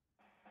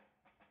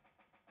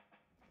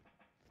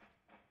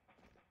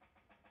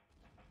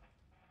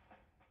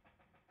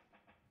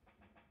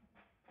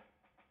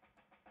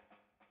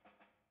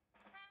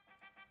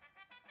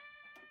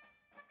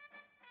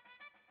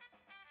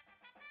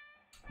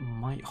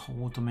 Might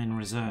hold them in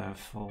reserve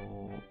for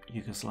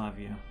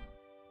Yugoslavia.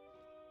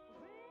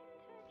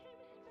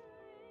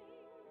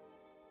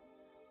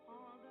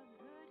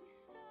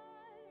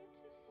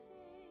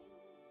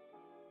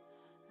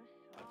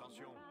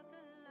 Attention.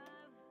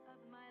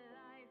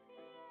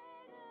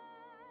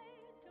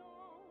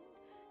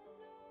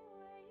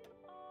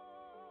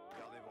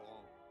 Gardez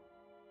vos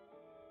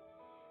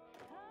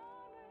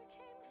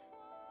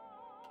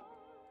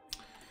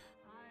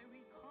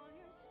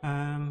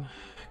rangs.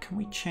 Can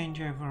we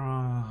change over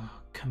our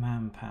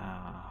command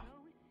power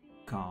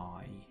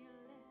guy?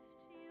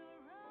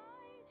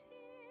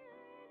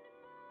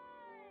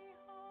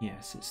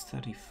 Yes, it's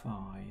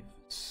 35,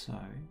 so...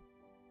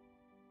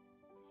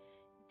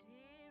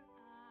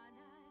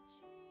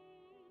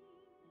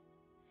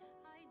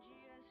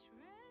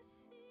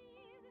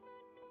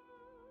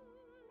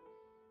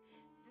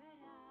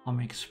 I'm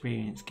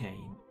experience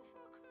gain,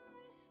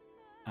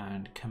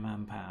 and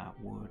command power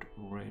would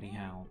really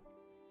help.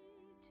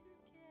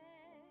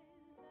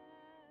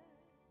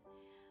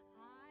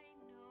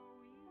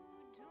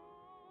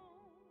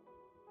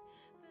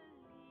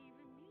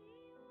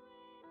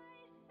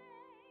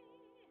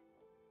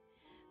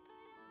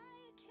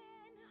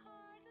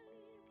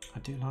 I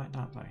do like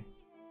that though.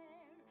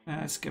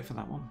 Let's go for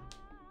that one.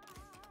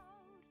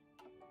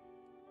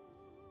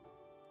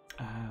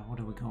 What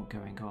have we got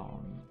going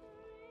on?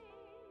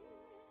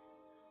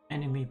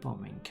 Enemy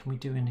bombing. Can we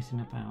do anything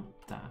about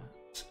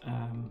that?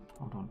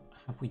 Hold on.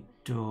 Have we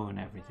done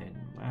everything?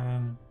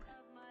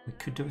 We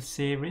could do a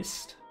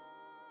theorist.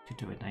 Could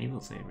do a naval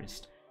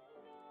theorist.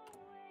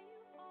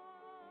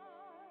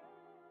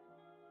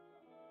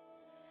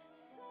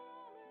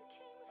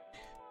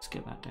 Let's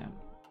get that down.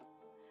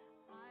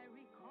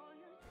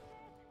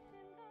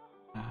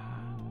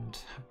 And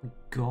have we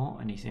got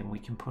anything we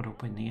can put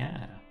up in the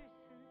air?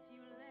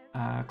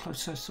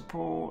 Closer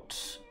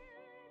support.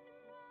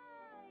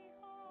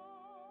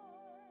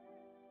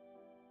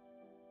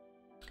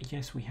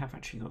 Yes, we have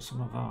actually got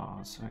some of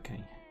ours.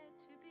 Okay.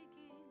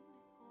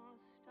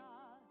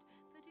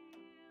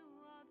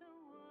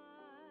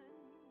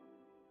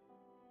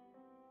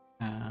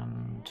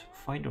 And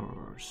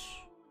fighters.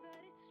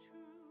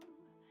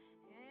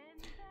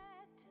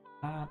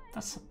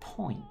 That's the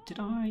point. Did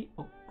I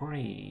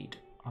upgrade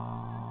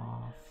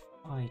our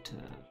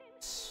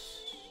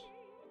fighters?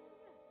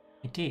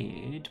 I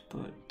did,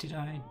 but did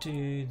I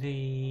do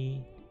the...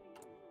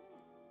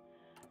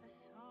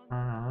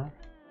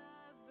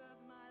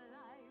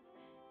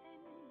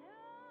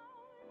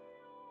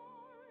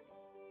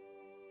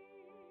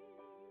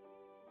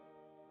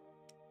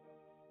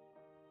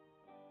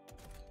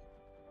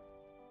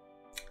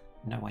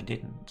 No, I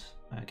didn't.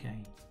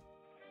 Okay.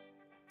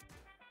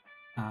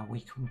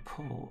 We can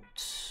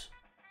put...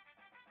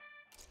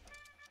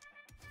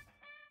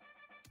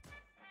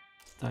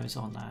 those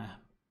on there.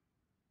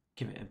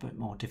 Give it a bit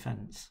more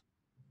defense.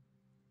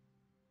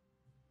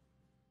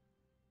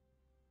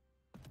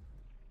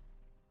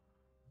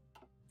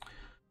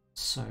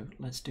 So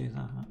let's do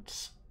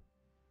that.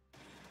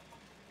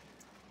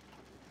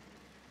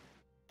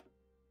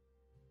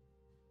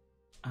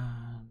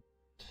 And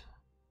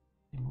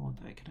any more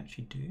that I can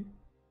actually do?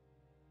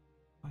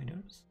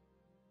 Fighters?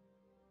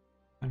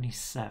 Only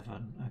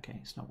 7. Okay,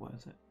 it's not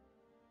worth it.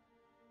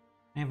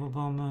 Naval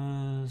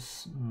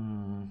bombers?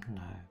 No.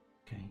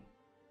 Okay.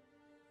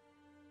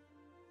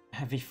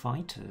 Heavy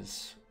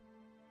fighters?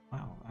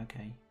 Wow,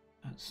 okay.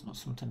 That's not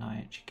something I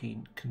actually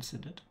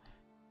considered.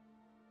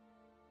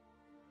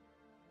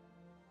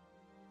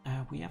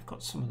 We have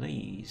got some of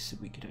these that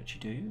we could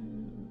actually do.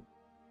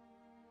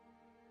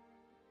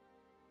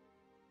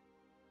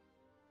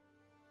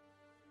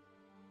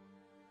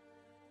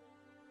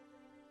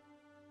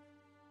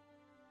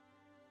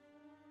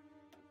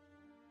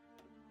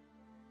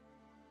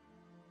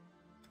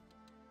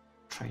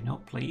 Train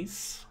up,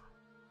 please.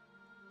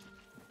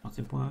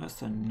 Nothing worse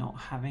than not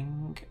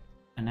having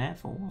an air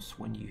force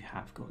when you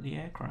have got the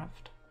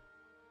aircraft.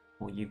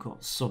 Or you've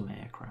got some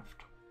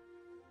aircraft.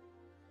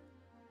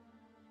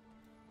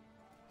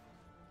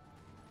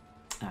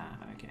 Ah,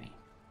 okay.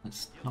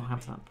 Let's not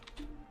have that.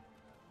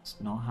 Let's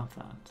not have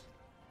that.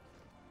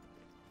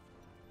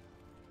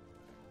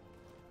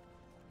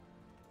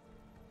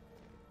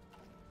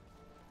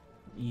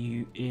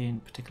 You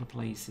in particular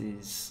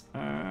places.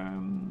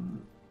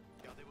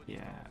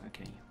 Yeah,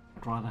 okay.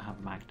 I'd rather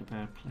have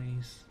Magdeburg,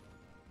 please.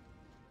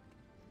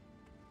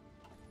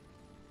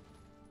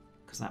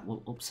 Because that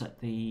will upset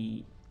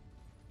the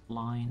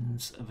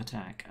lines of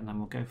attack, and then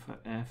we'll go for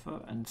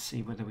Erfurt and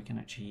see whether we can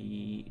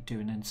actually do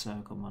an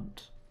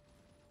encirclement.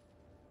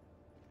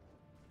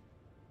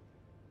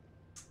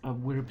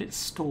 We're a bit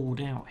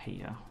stalled out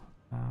here.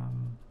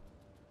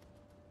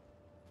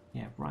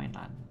 Yeah,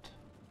 Rhineland.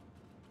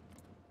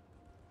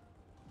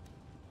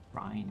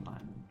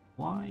 Rhineland.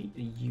 Why are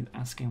you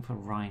asking for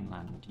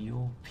Rhineland?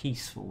 You're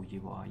peaceful,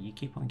 you are. You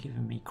keep on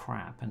giving me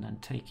crap and then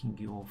taking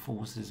your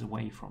forces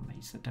away from me,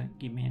 so don't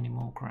give me any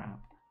more crap.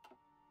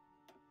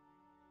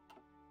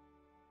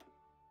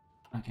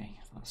 Okay,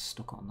 that's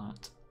stuck on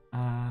that.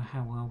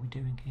 How are we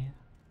doing here,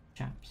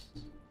 chaps?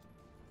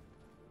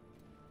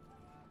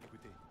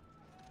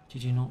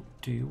 Did you not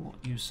do what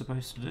you were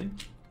supposed to do?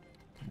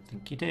 I don't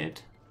think you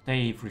did.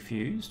 They've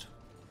refused.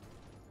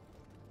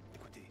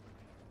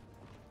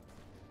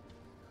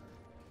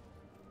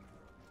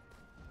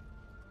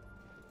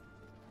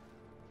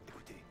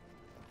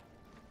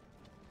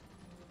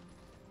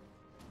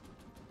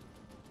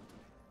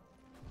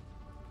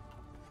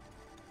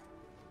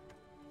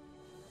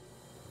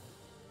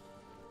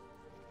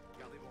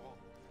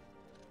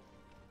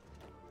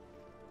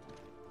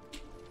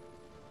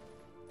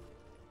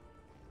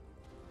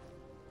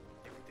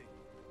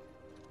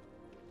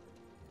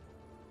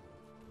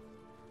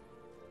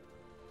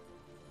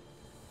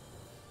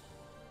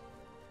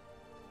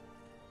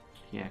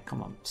 Yeah,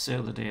 come on,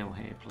 seal the deal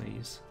here,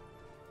 please.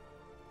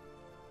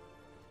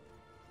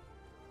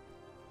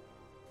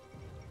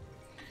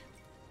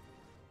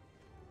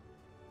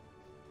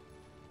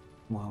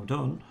 Well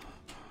done.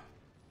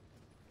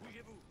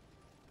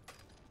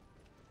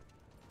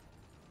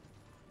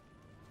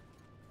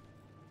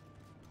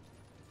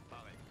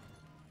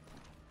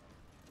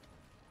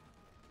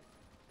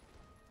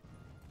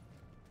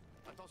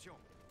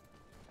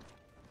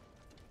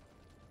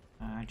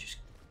 Just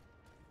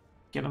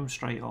get them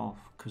straight off,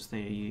 because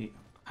they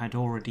had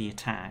already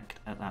attacked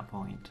at that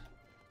point.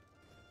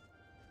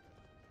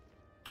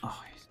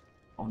 Oh,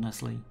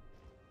 honestly.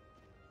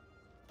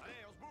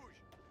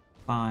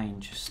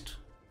 Fine, just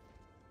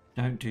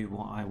don't do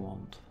what I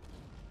want.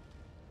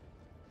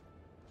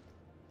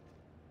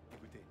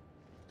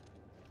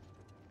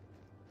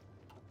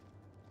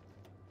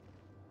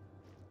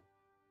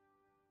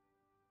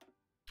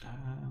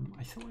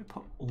 I thought I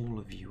put all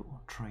of you on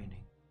training.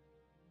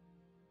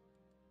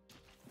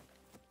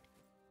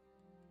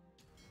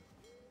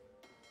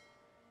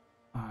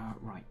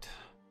 Right.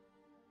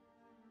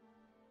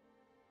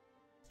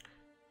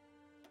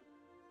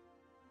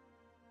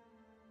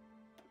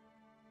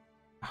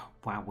 Oh,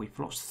 wow, we've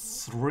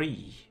lost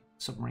 3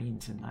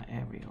 submarines in that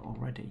area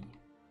already.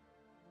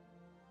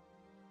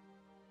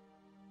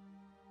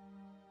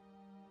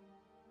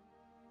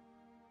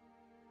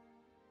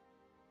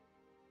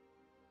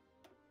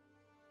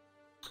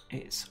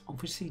 It's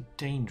obviously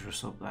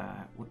dangerous up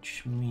there,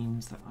 which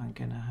means that I'm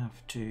going to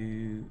have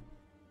to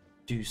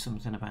do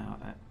something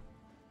about it.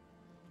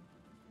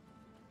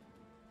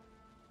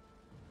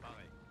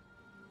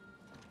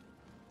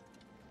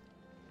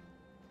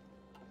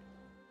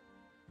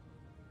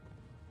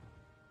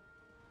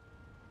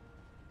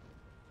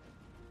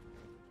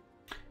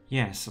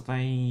 Yeah, so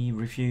they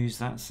refuse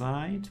that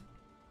side.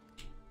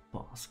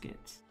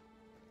 Baskets.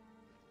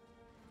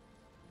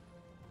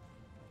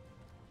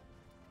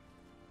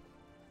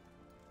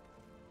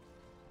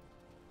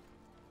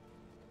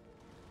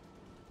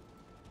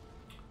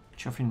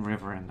 Chuffing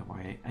River in the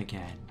way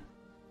again.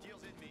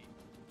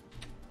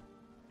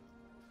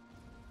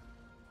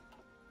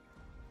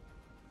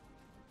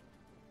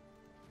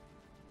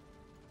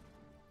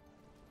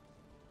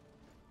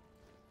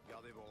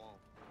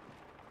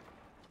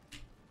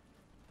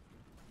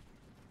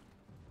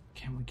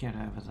 Can we get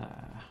over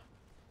there?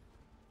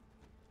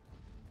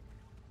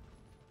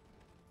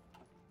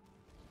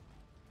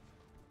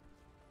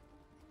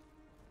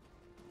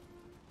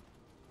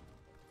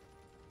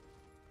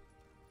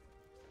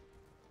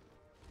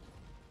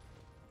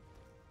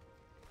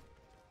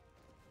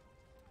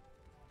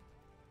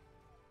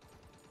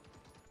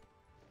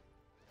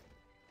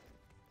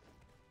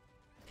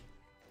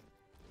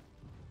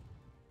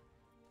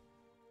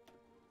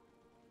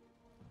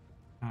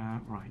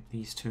 Right,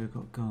 these two have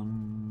got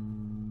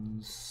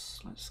guns.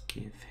 Let's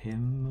give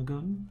him a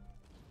gun.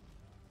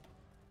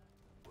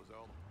 Aux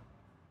ordres.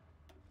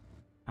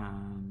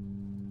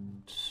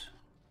 And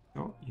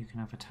oh, you can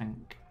have a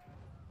tank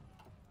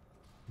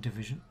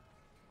division.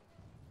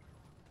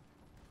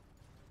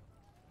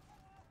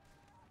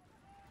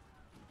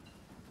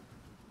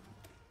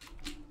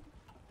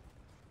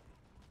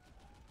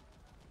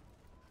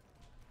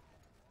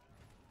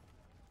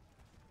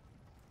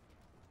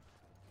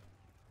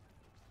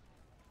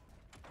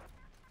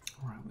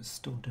 Right, we're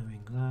still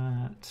doing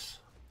that.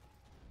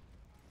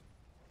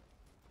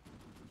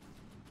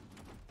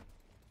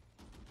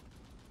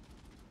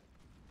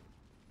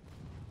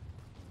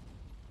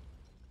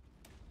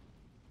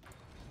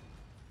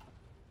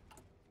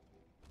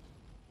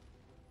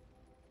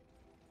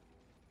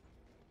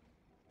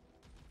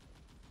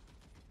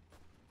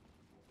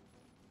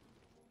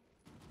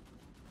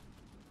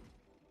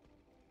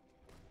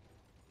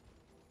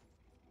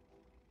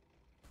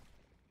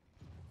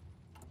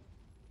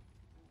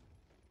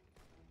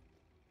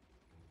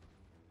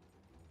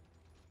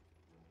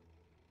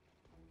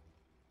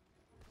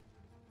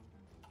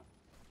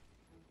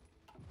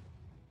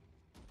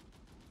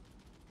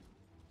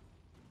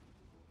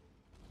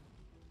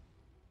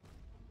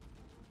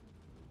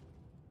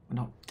 We're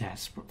not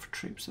desperate for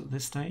troops at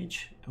this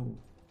stage. Oh,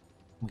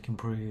 we can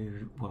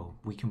prove, well,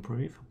 we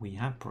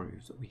have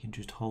proved that we can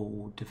just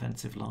hold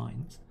defensive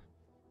lines.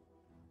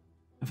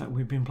 In fact,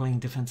 we've been playing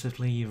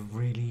defensively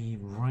really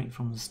right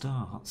from the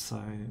start,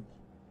 so...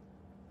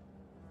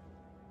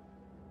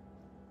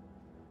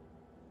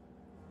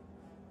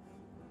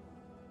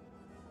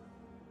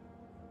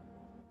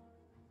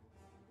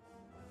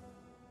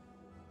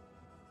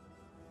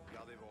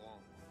 Gardez vos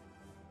rangs.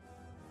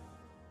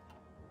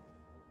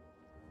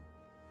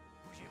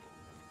 Bougez-vous.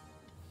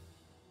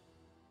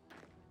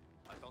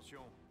 Attention.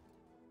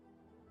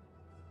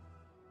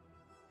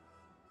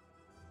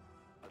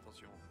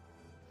 Attention.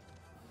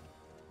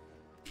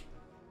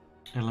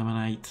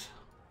 Eliminate.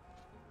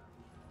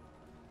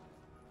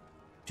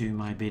 Do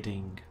my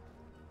bidding.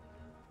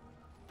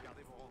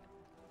 Gardez vos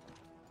rangs.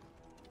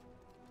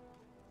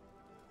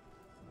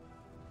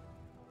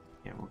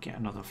 Yeah, we'll get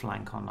another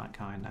flank on that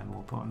guy and then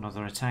we'll put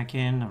another attack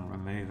in and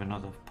remove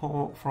another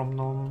port from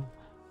them.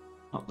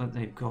 Not that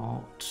they've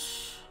got...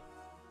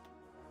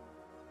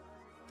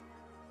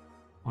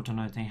 I don't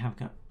know, they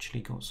have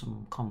actually got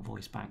some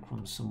convoys back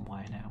from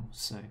somewhere now,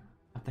 so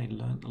have they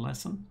learnt the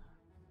lesson?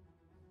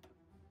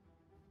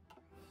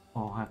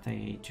 Or have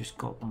they just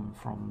got them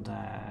from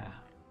their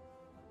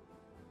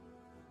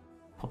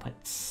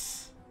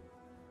puppets?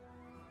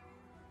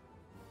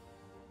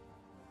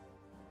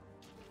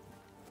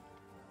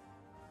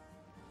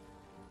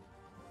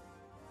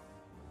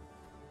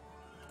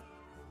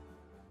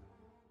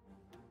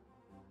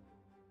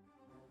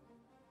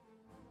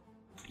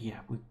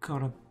 Yeah, we've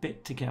got a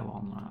bit to go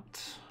on that.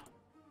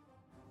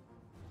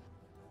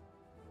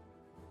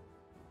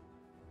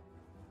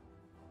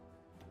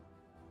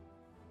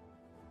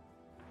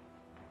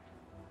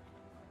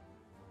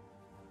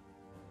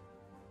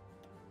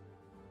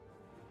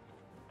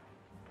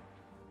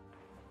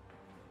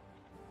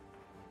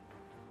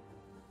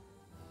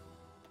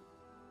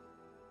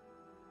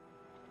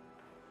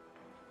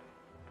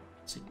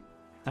 See,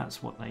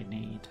 that's what they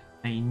need.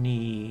 They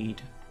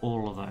need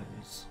all of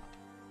those.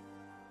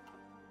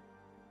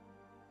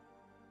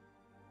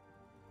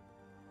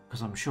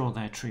 Because I'm sure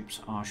their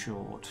troops are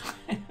short.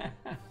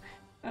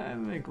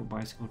 They've got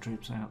bicycle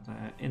troops out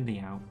there in the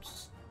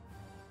Alps.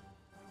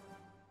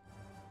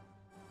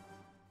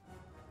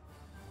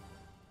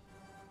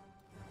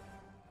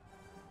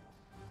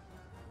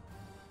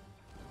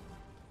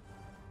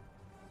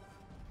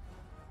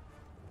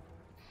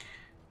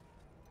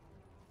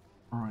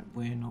 Alright,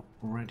 we're not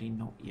ready,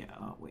 not yet,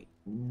 are we?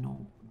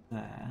 Not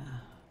there.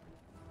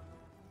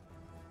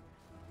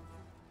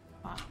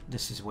 Ah,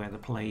 this is where the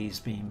play is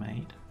being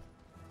made.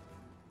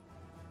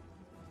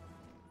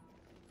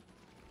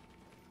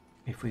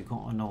 If we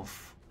got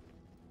enough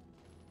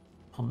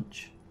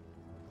punch.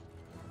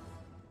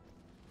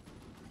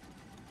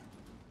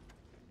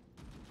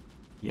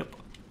 Yep.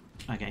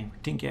 Okay,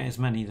 didn't get as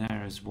many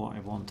there as what I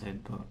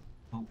wanted, but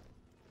oh.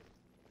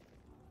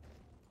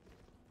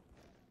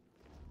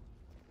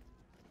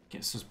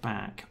 Gets us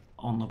back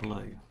on the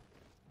blue.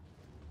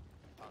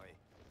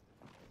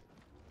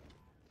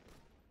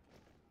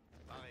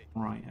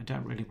 Right, I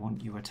don't really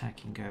want you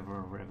attacking over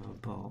a river,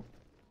 but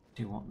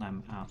do want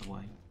them out of the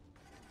way.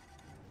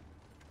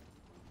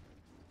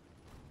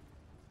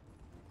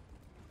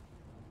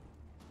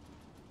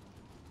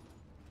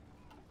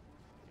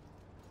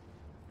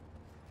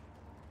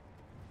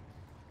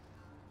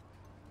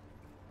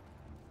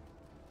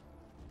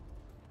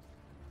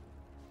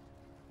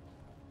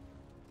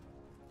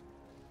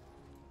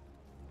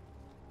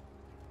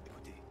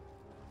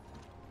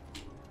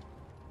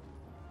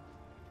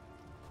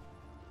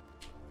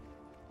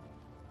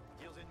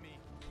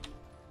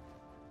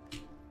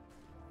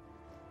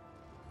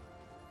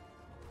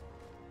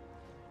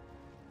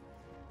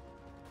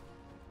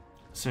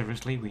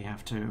 Seriously, we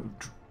have to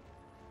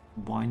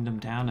wind them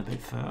down a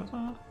bit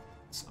further?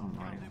 It's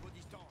unreal. Gardez vos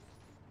distances.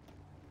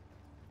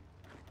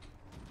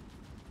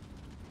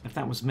 If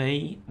that was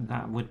me,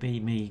 that would be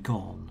me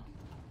gone.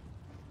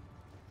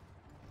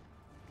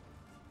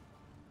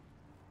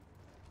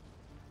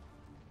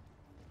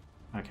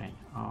 Okay,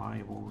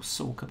 I will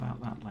sulk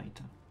about that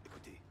later.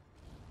 Écoutez,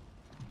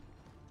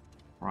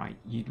 Right,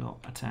 you lot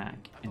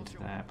attack into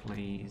there,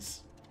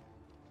 please.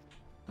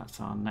 That's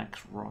our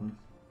next run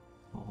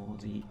for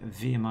the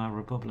Weimar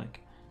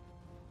Republic.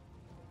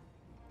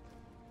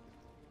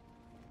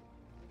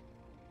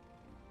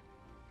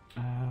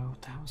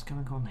 What the hell's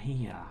going on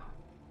here?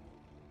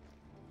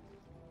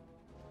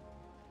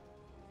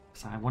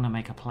 So I want to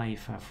make a play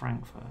for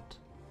Frankfurt.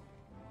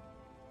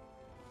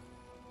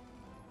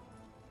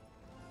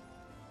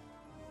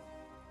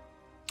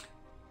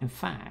 In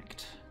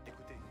fact,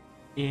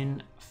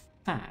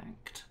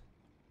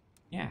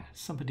 yeah,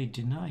 somebody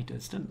denied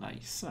us, didn't they?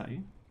 So,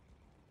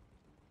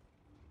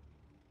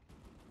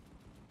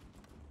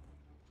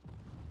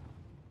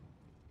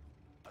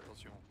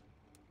 attention.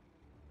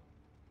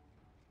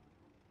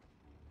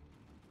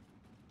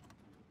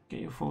 get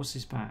your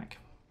forces back.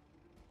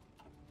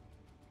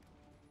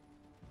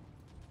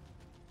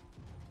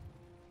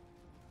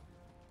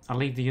 I'll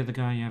leave the other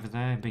guy over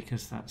there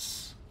because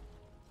that's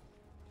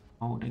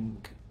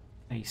holding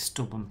a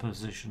stubborn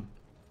position.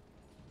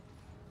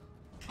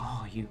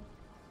 Oh, you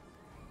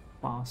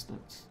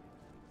bastards.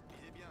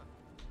 Visez bien.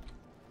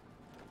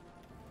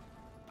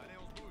 Allez,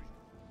 on se bouge.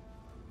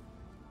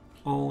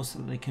 Oh, so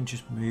they can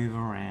just move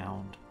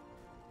around.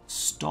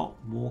 Stop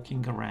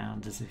walking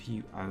around as if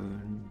you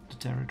own the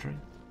territory.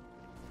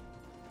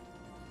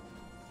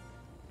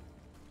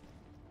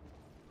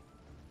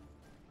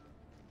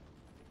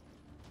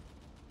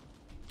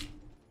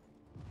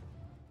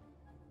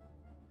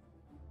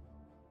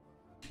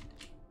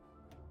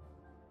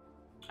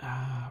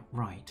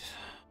 Right.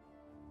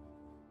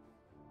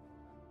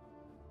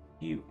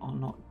 You are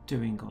not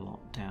doing a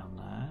lot down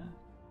there.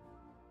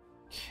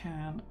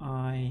 Can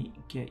I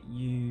get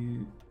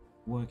you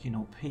working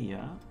up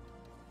here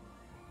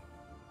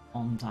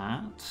on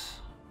that?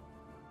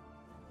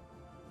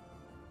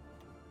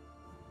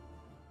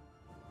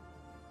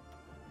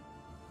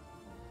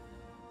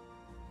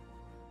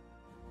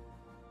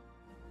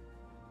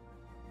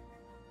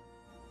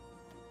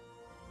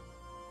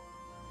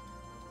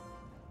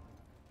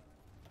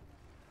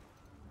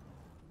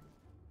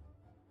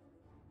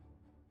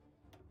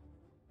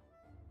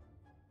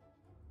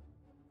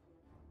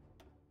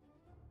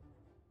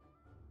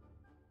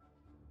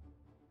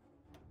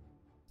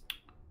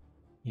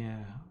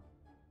 Yeah.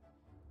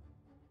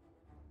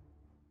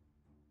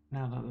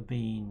 Now that they're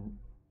being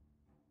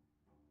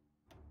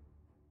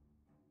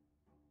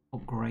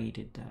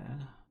upgraded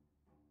there.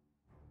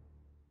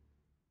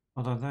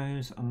 Although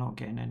those are not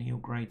getting any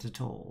upgrades at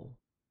all.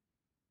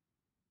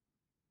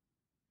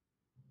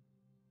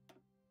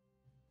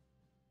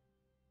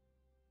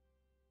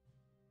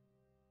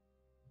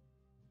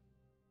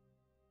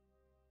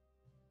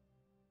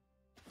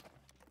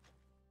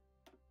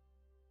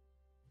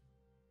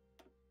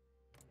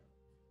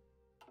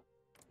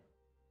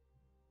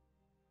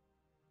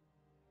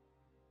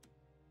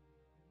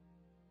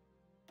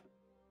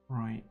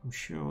 Right, I'm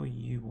sure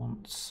you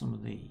want some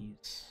of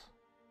these.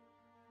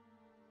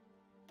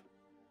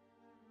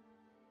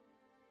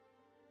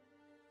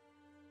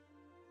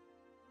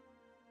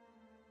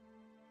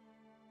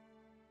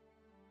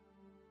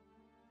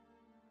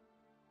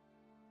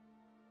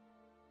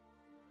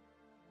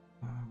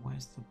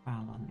 Where's the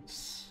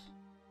balance?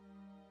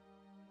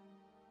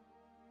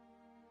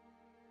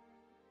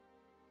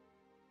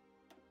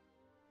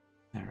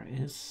 There it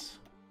is.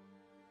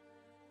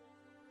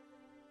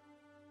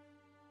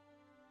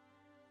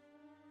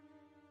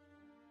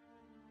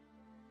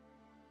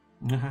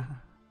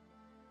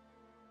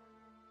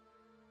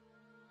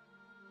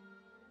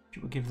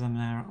 Should we give them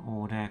their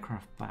old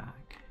aircraft back?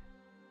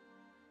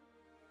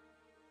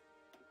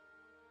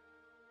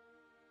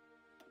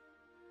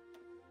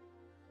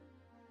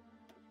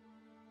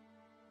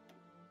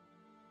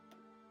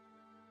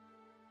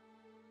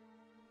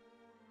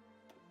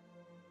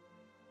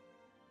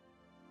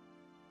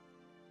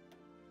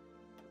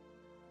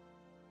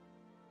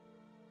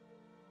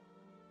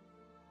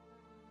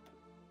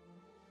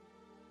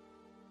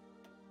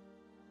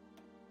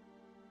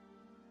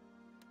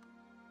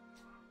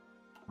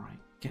 Right,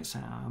 gets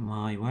out of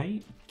my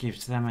way,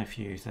 gives them a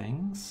few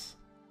things.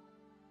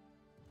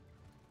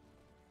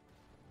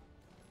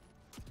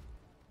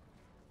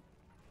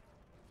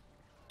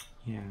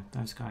 Yeah,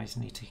 those guys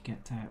need to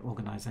get their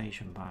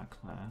organisation back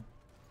there.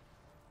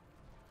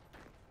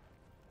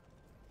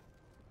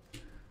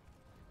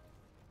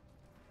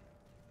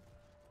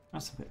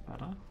 That's a bit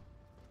better.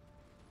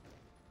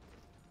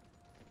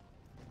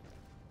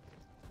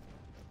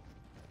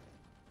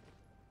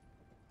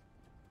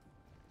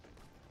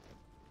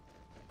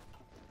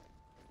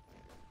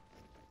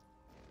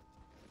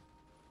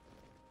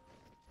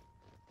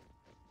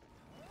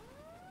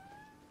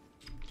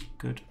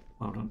 Good,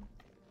 well done.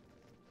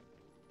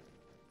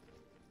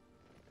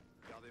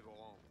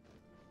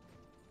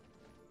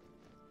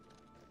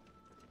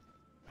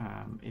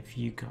 if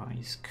you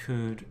guys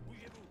could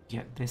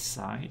get this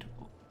side,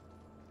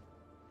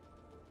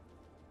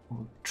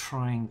 we'll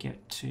try and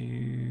get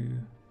to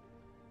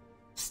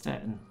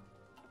Stettin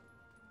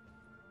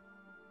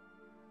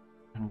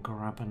and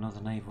grab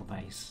another naval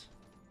base.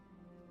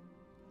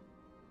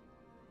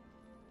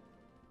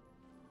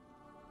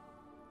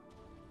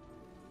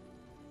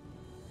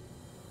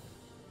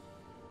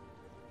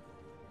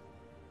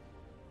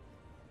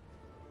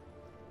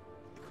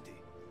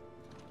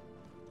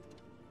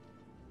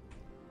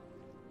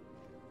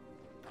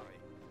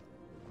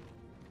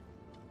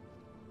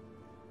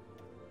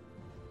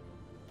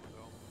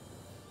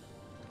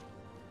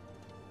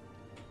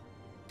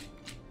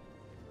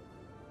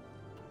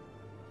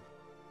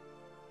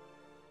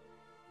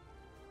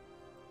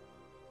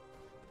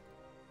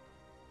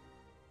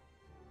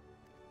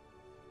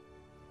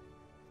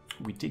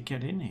 We did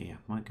get in here,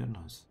 my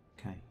goodness.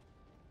 Okay.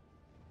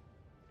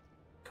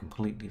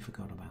 Completely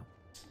forgot about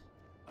this.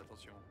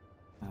 Attention.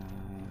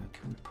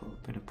 Can we put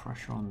a bit of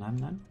pressure on them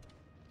then?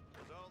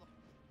 Aux ordres.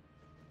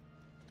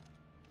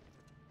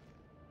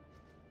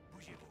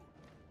 Bougez-vous.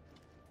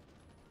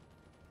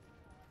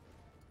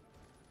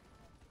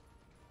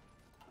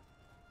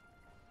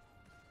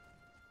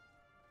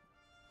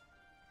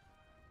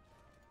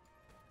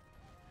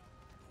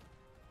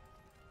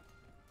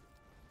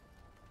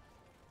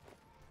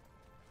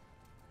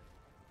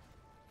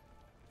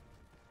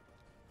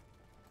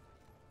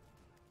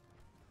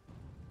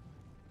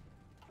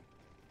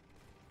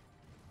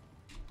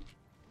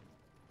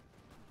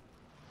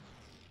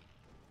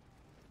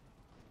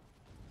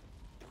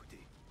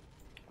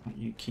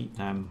 You keep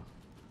them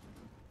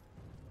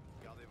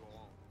Gardez vos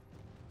rangs.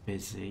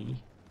 busy.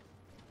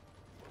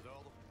 Aux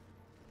ordres.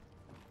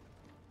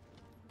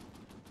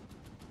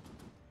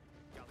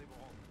 Gardez vos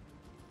rangs.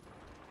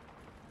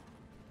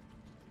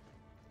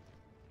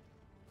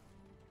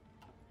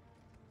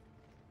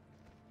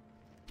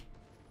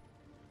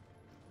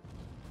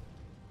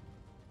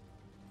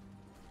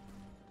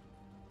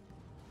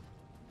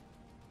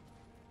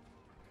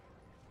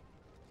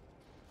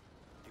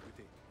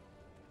 Écoutez.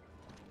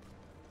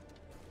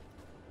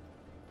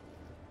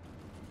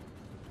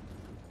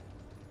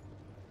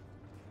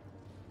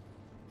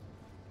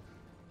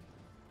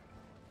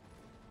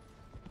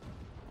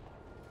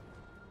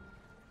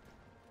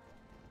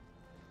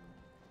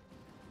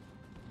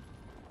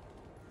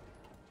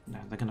 No,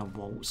 they're going to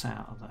waltz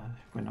out of there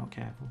if we're not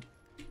careful.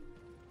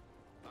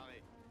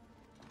 Parez.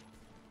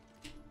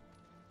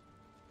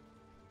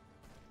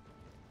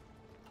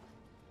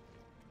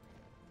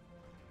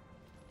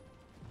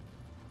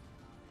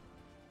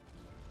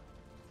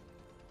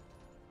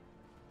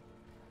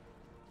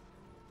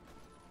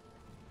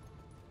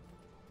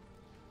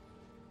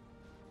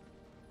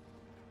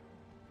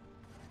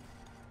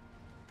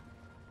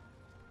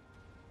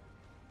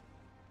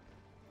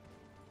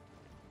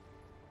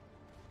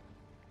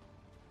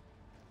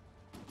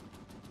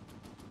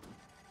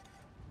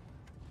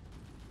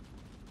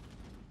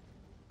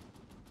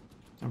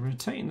 They're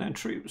rotating their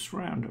troops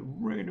around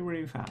really,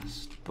 really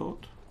fast,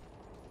 but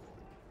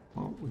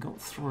well, we got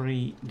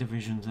 3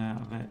 divisions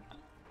out of it.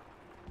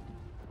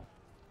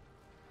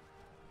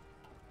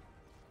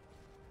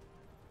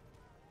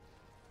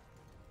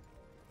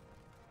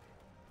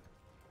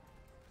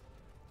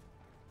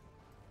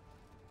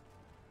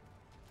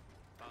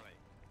 Parez.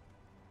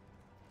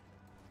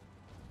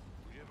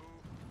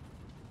 Bougez-vous.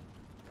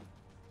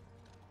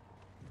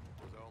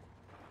 Aux ordres.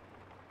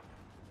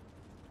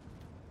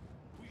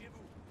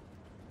 Bougez-vous.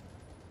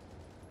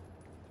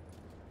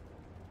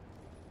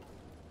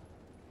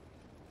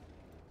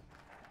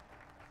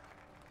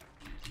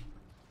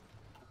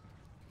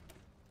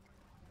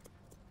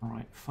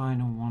 Alright,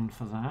 final one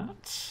for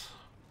that.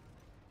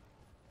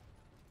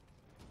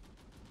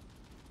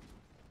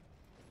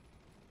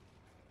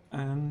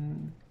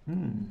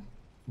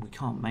 We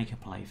can't make a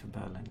play for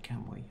Berlin,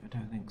 can we? I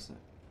don't think so.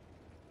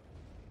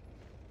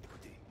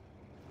 Écoutez.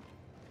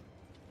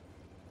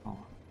 Oh,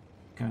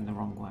 going the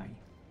wrong way.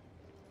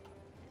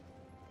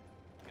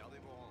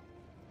 Gardez vos rangs.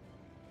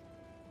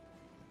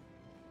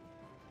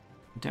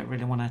 Don't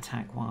really want to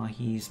attack while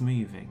he's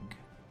moving.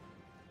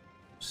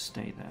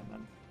 Stay there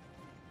then.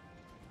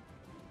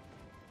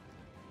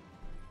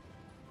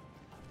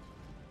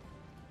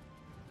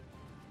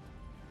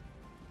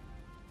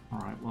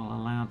 Alright, we'll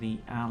allow the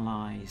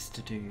allies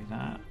to do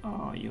that.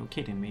 Oh, you're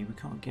kidding me, we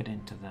can't get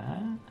into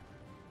there.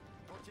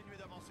 Continuez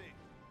d'avancer.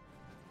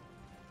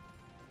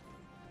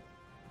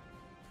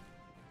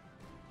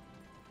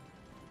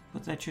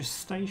 But they're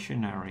just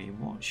stationary,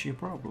 what's your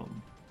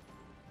problem?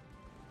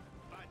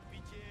 Pas de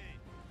pitié.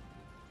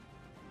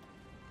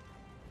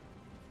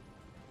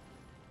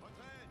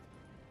 Retraite.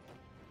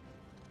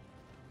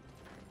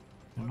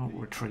 You're not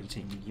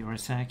retreating, you're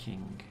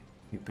attacking,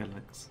 you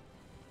billets.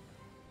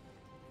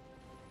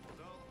 Aux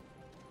ordres.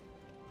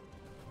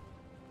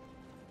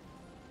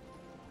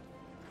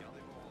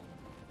 Gardez vos rangs.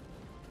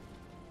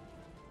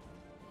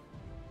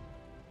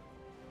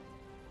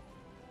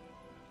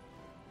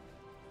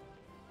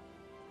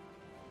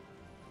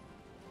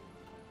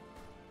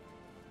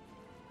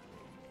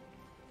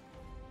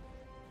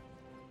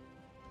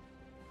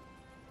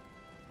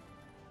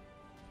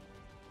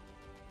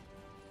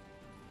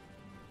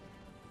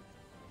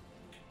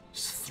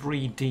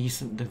 3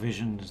 decent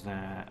divisions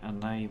there,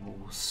 and they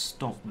will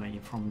stop me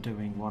from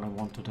doing what I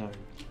want to do.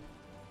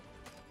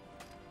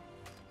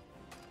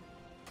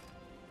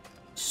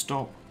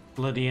 Stop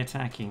bloody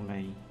attacking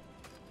me.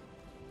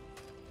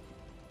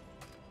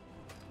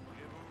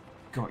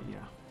 Got ya.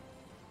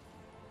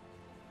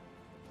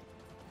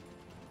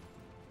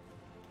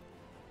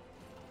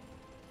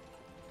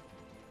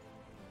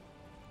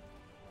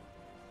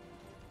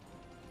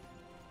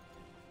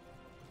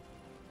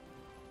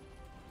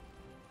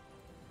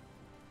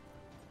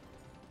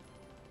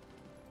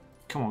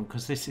 Come on,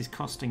 because this is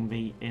costing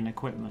me in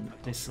equipment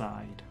this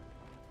side.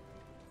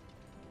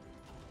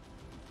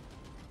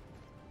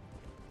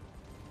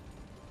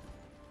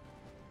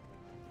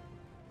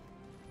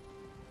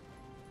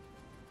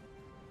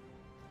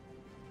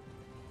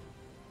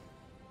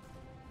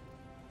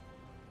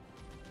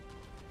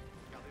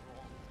 Gardez vos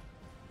rangs.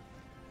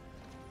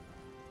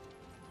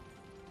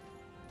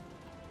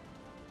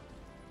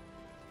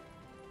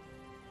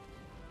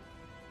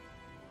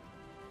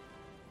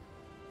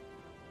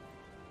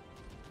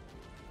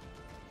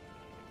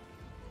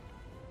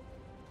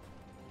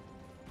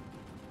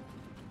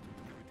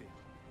 Écoutez.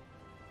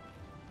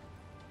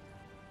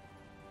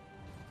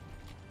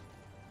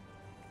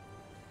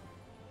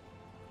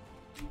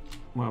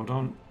 Well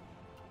done.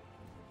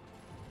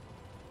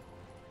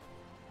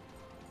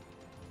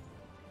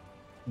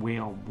 We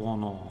are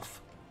 1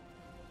 off,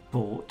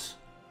 but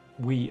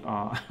we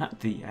are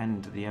at the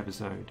end of the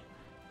episode.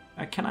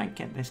 Can I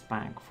get this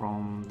back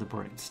from the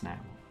Brits now?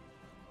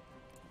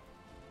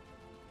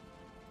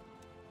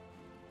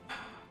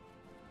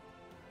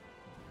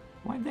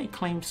 Why they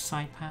claim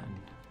Saipan?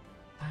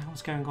 What the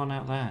hell's going on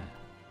out there?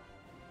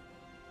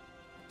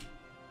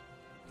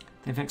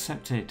 They've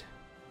accepted.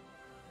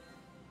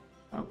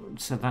 Oh,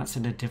 so that's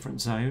in a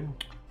different zone?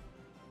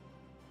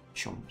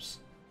 Chumps.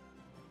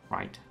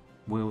 Right.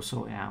 We'll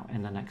sort it out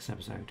in the next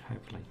episode,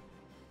 hopefully.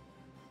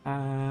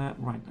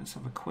 Right, let's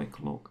have a quick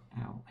look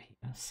out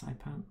here.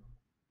 Saipan.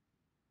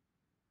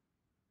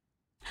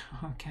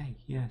 Okay,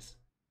 yes.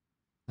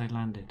 They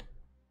landed.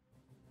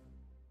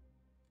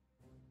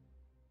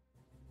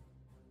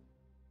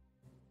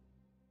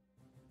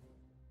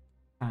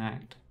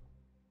 Fact.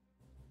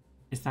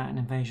 Is that an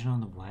invasion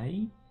on the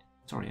way?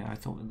 Sorry, I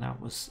thought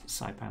that was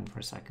Saipan for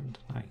a second.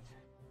 No.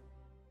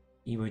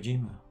 Iwo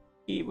Jima.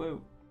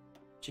 Iwo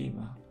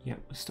Jima. Yep,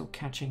 we're still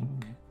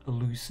catching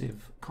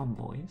elusive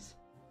convoys.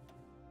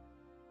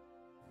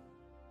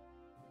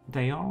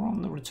 They are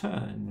on the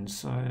return,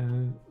 so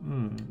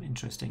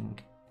interesting.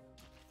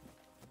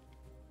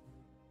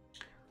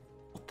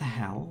 What the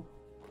hell?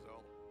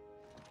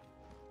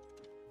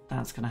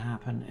 That's going to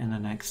happen in the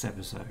next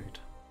episode.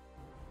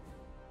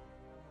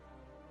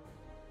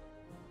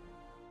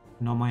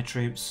 Not my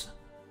troops,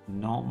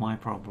 not my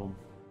problem.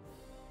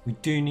 We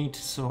do need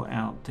to sort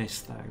out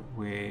this though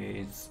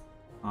with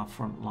our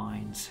front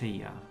lines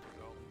here.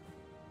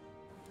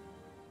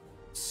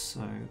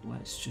 So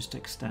let's just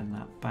extend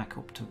that back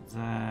up to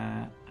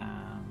there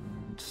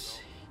and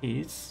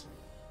his.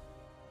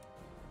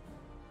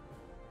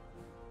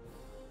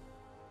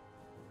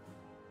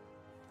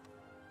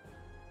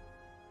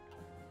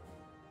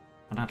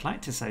 And I'd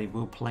like to say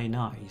we'll play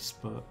nice,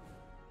 but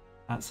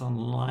that's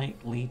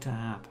unlikely to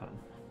happen.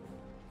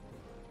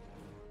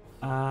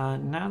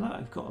 Now that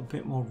I've got a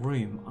bit more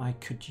room, I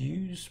could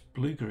use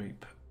Blue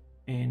Group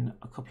in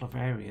a couple of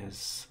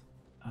areas,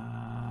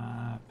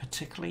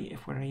 particularly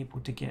if we're able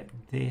to get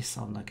this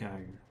on the go,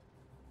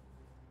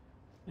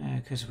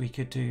 because we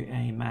could do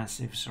a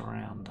massive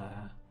surround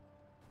there.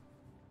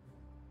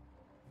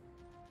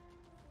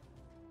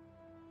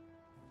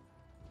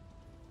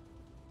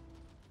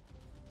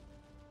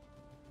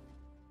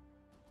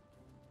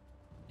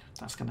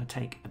 That's going to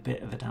take a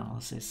bit of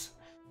analysis.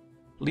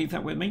 Leave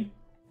that with me.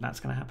 That's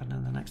going to happen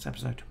in the next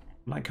episode.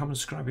 Like, comment,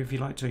 subscribe if you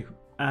like to,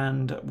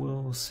 and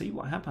we'll see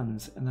what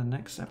happens in the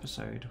next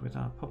episode with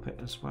our puppet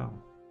as well.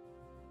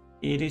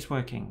 It is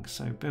working,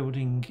 so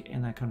building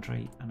in their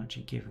country and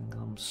actually giving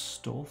them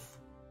stuff.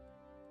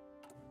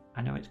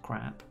 I know it's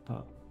crap,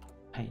 but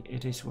hey,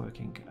 it is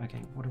working.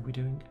 Okay, what are we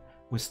doing?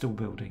 We're still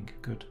building.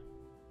 Good.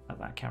 Let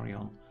that carry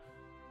on.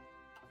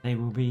 They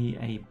will be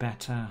a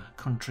better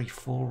country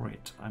for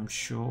it, I'm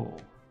sure.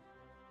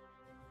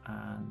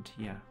 And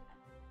yeah.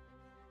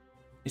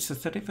 It's the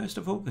 31st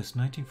of August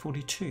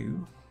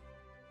 1942,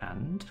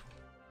 and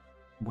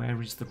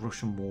where is the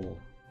Russian war?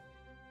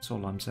 That's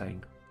all I'm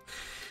saying.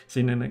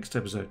 See you in the next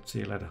episode. See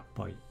you later.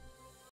 Bye.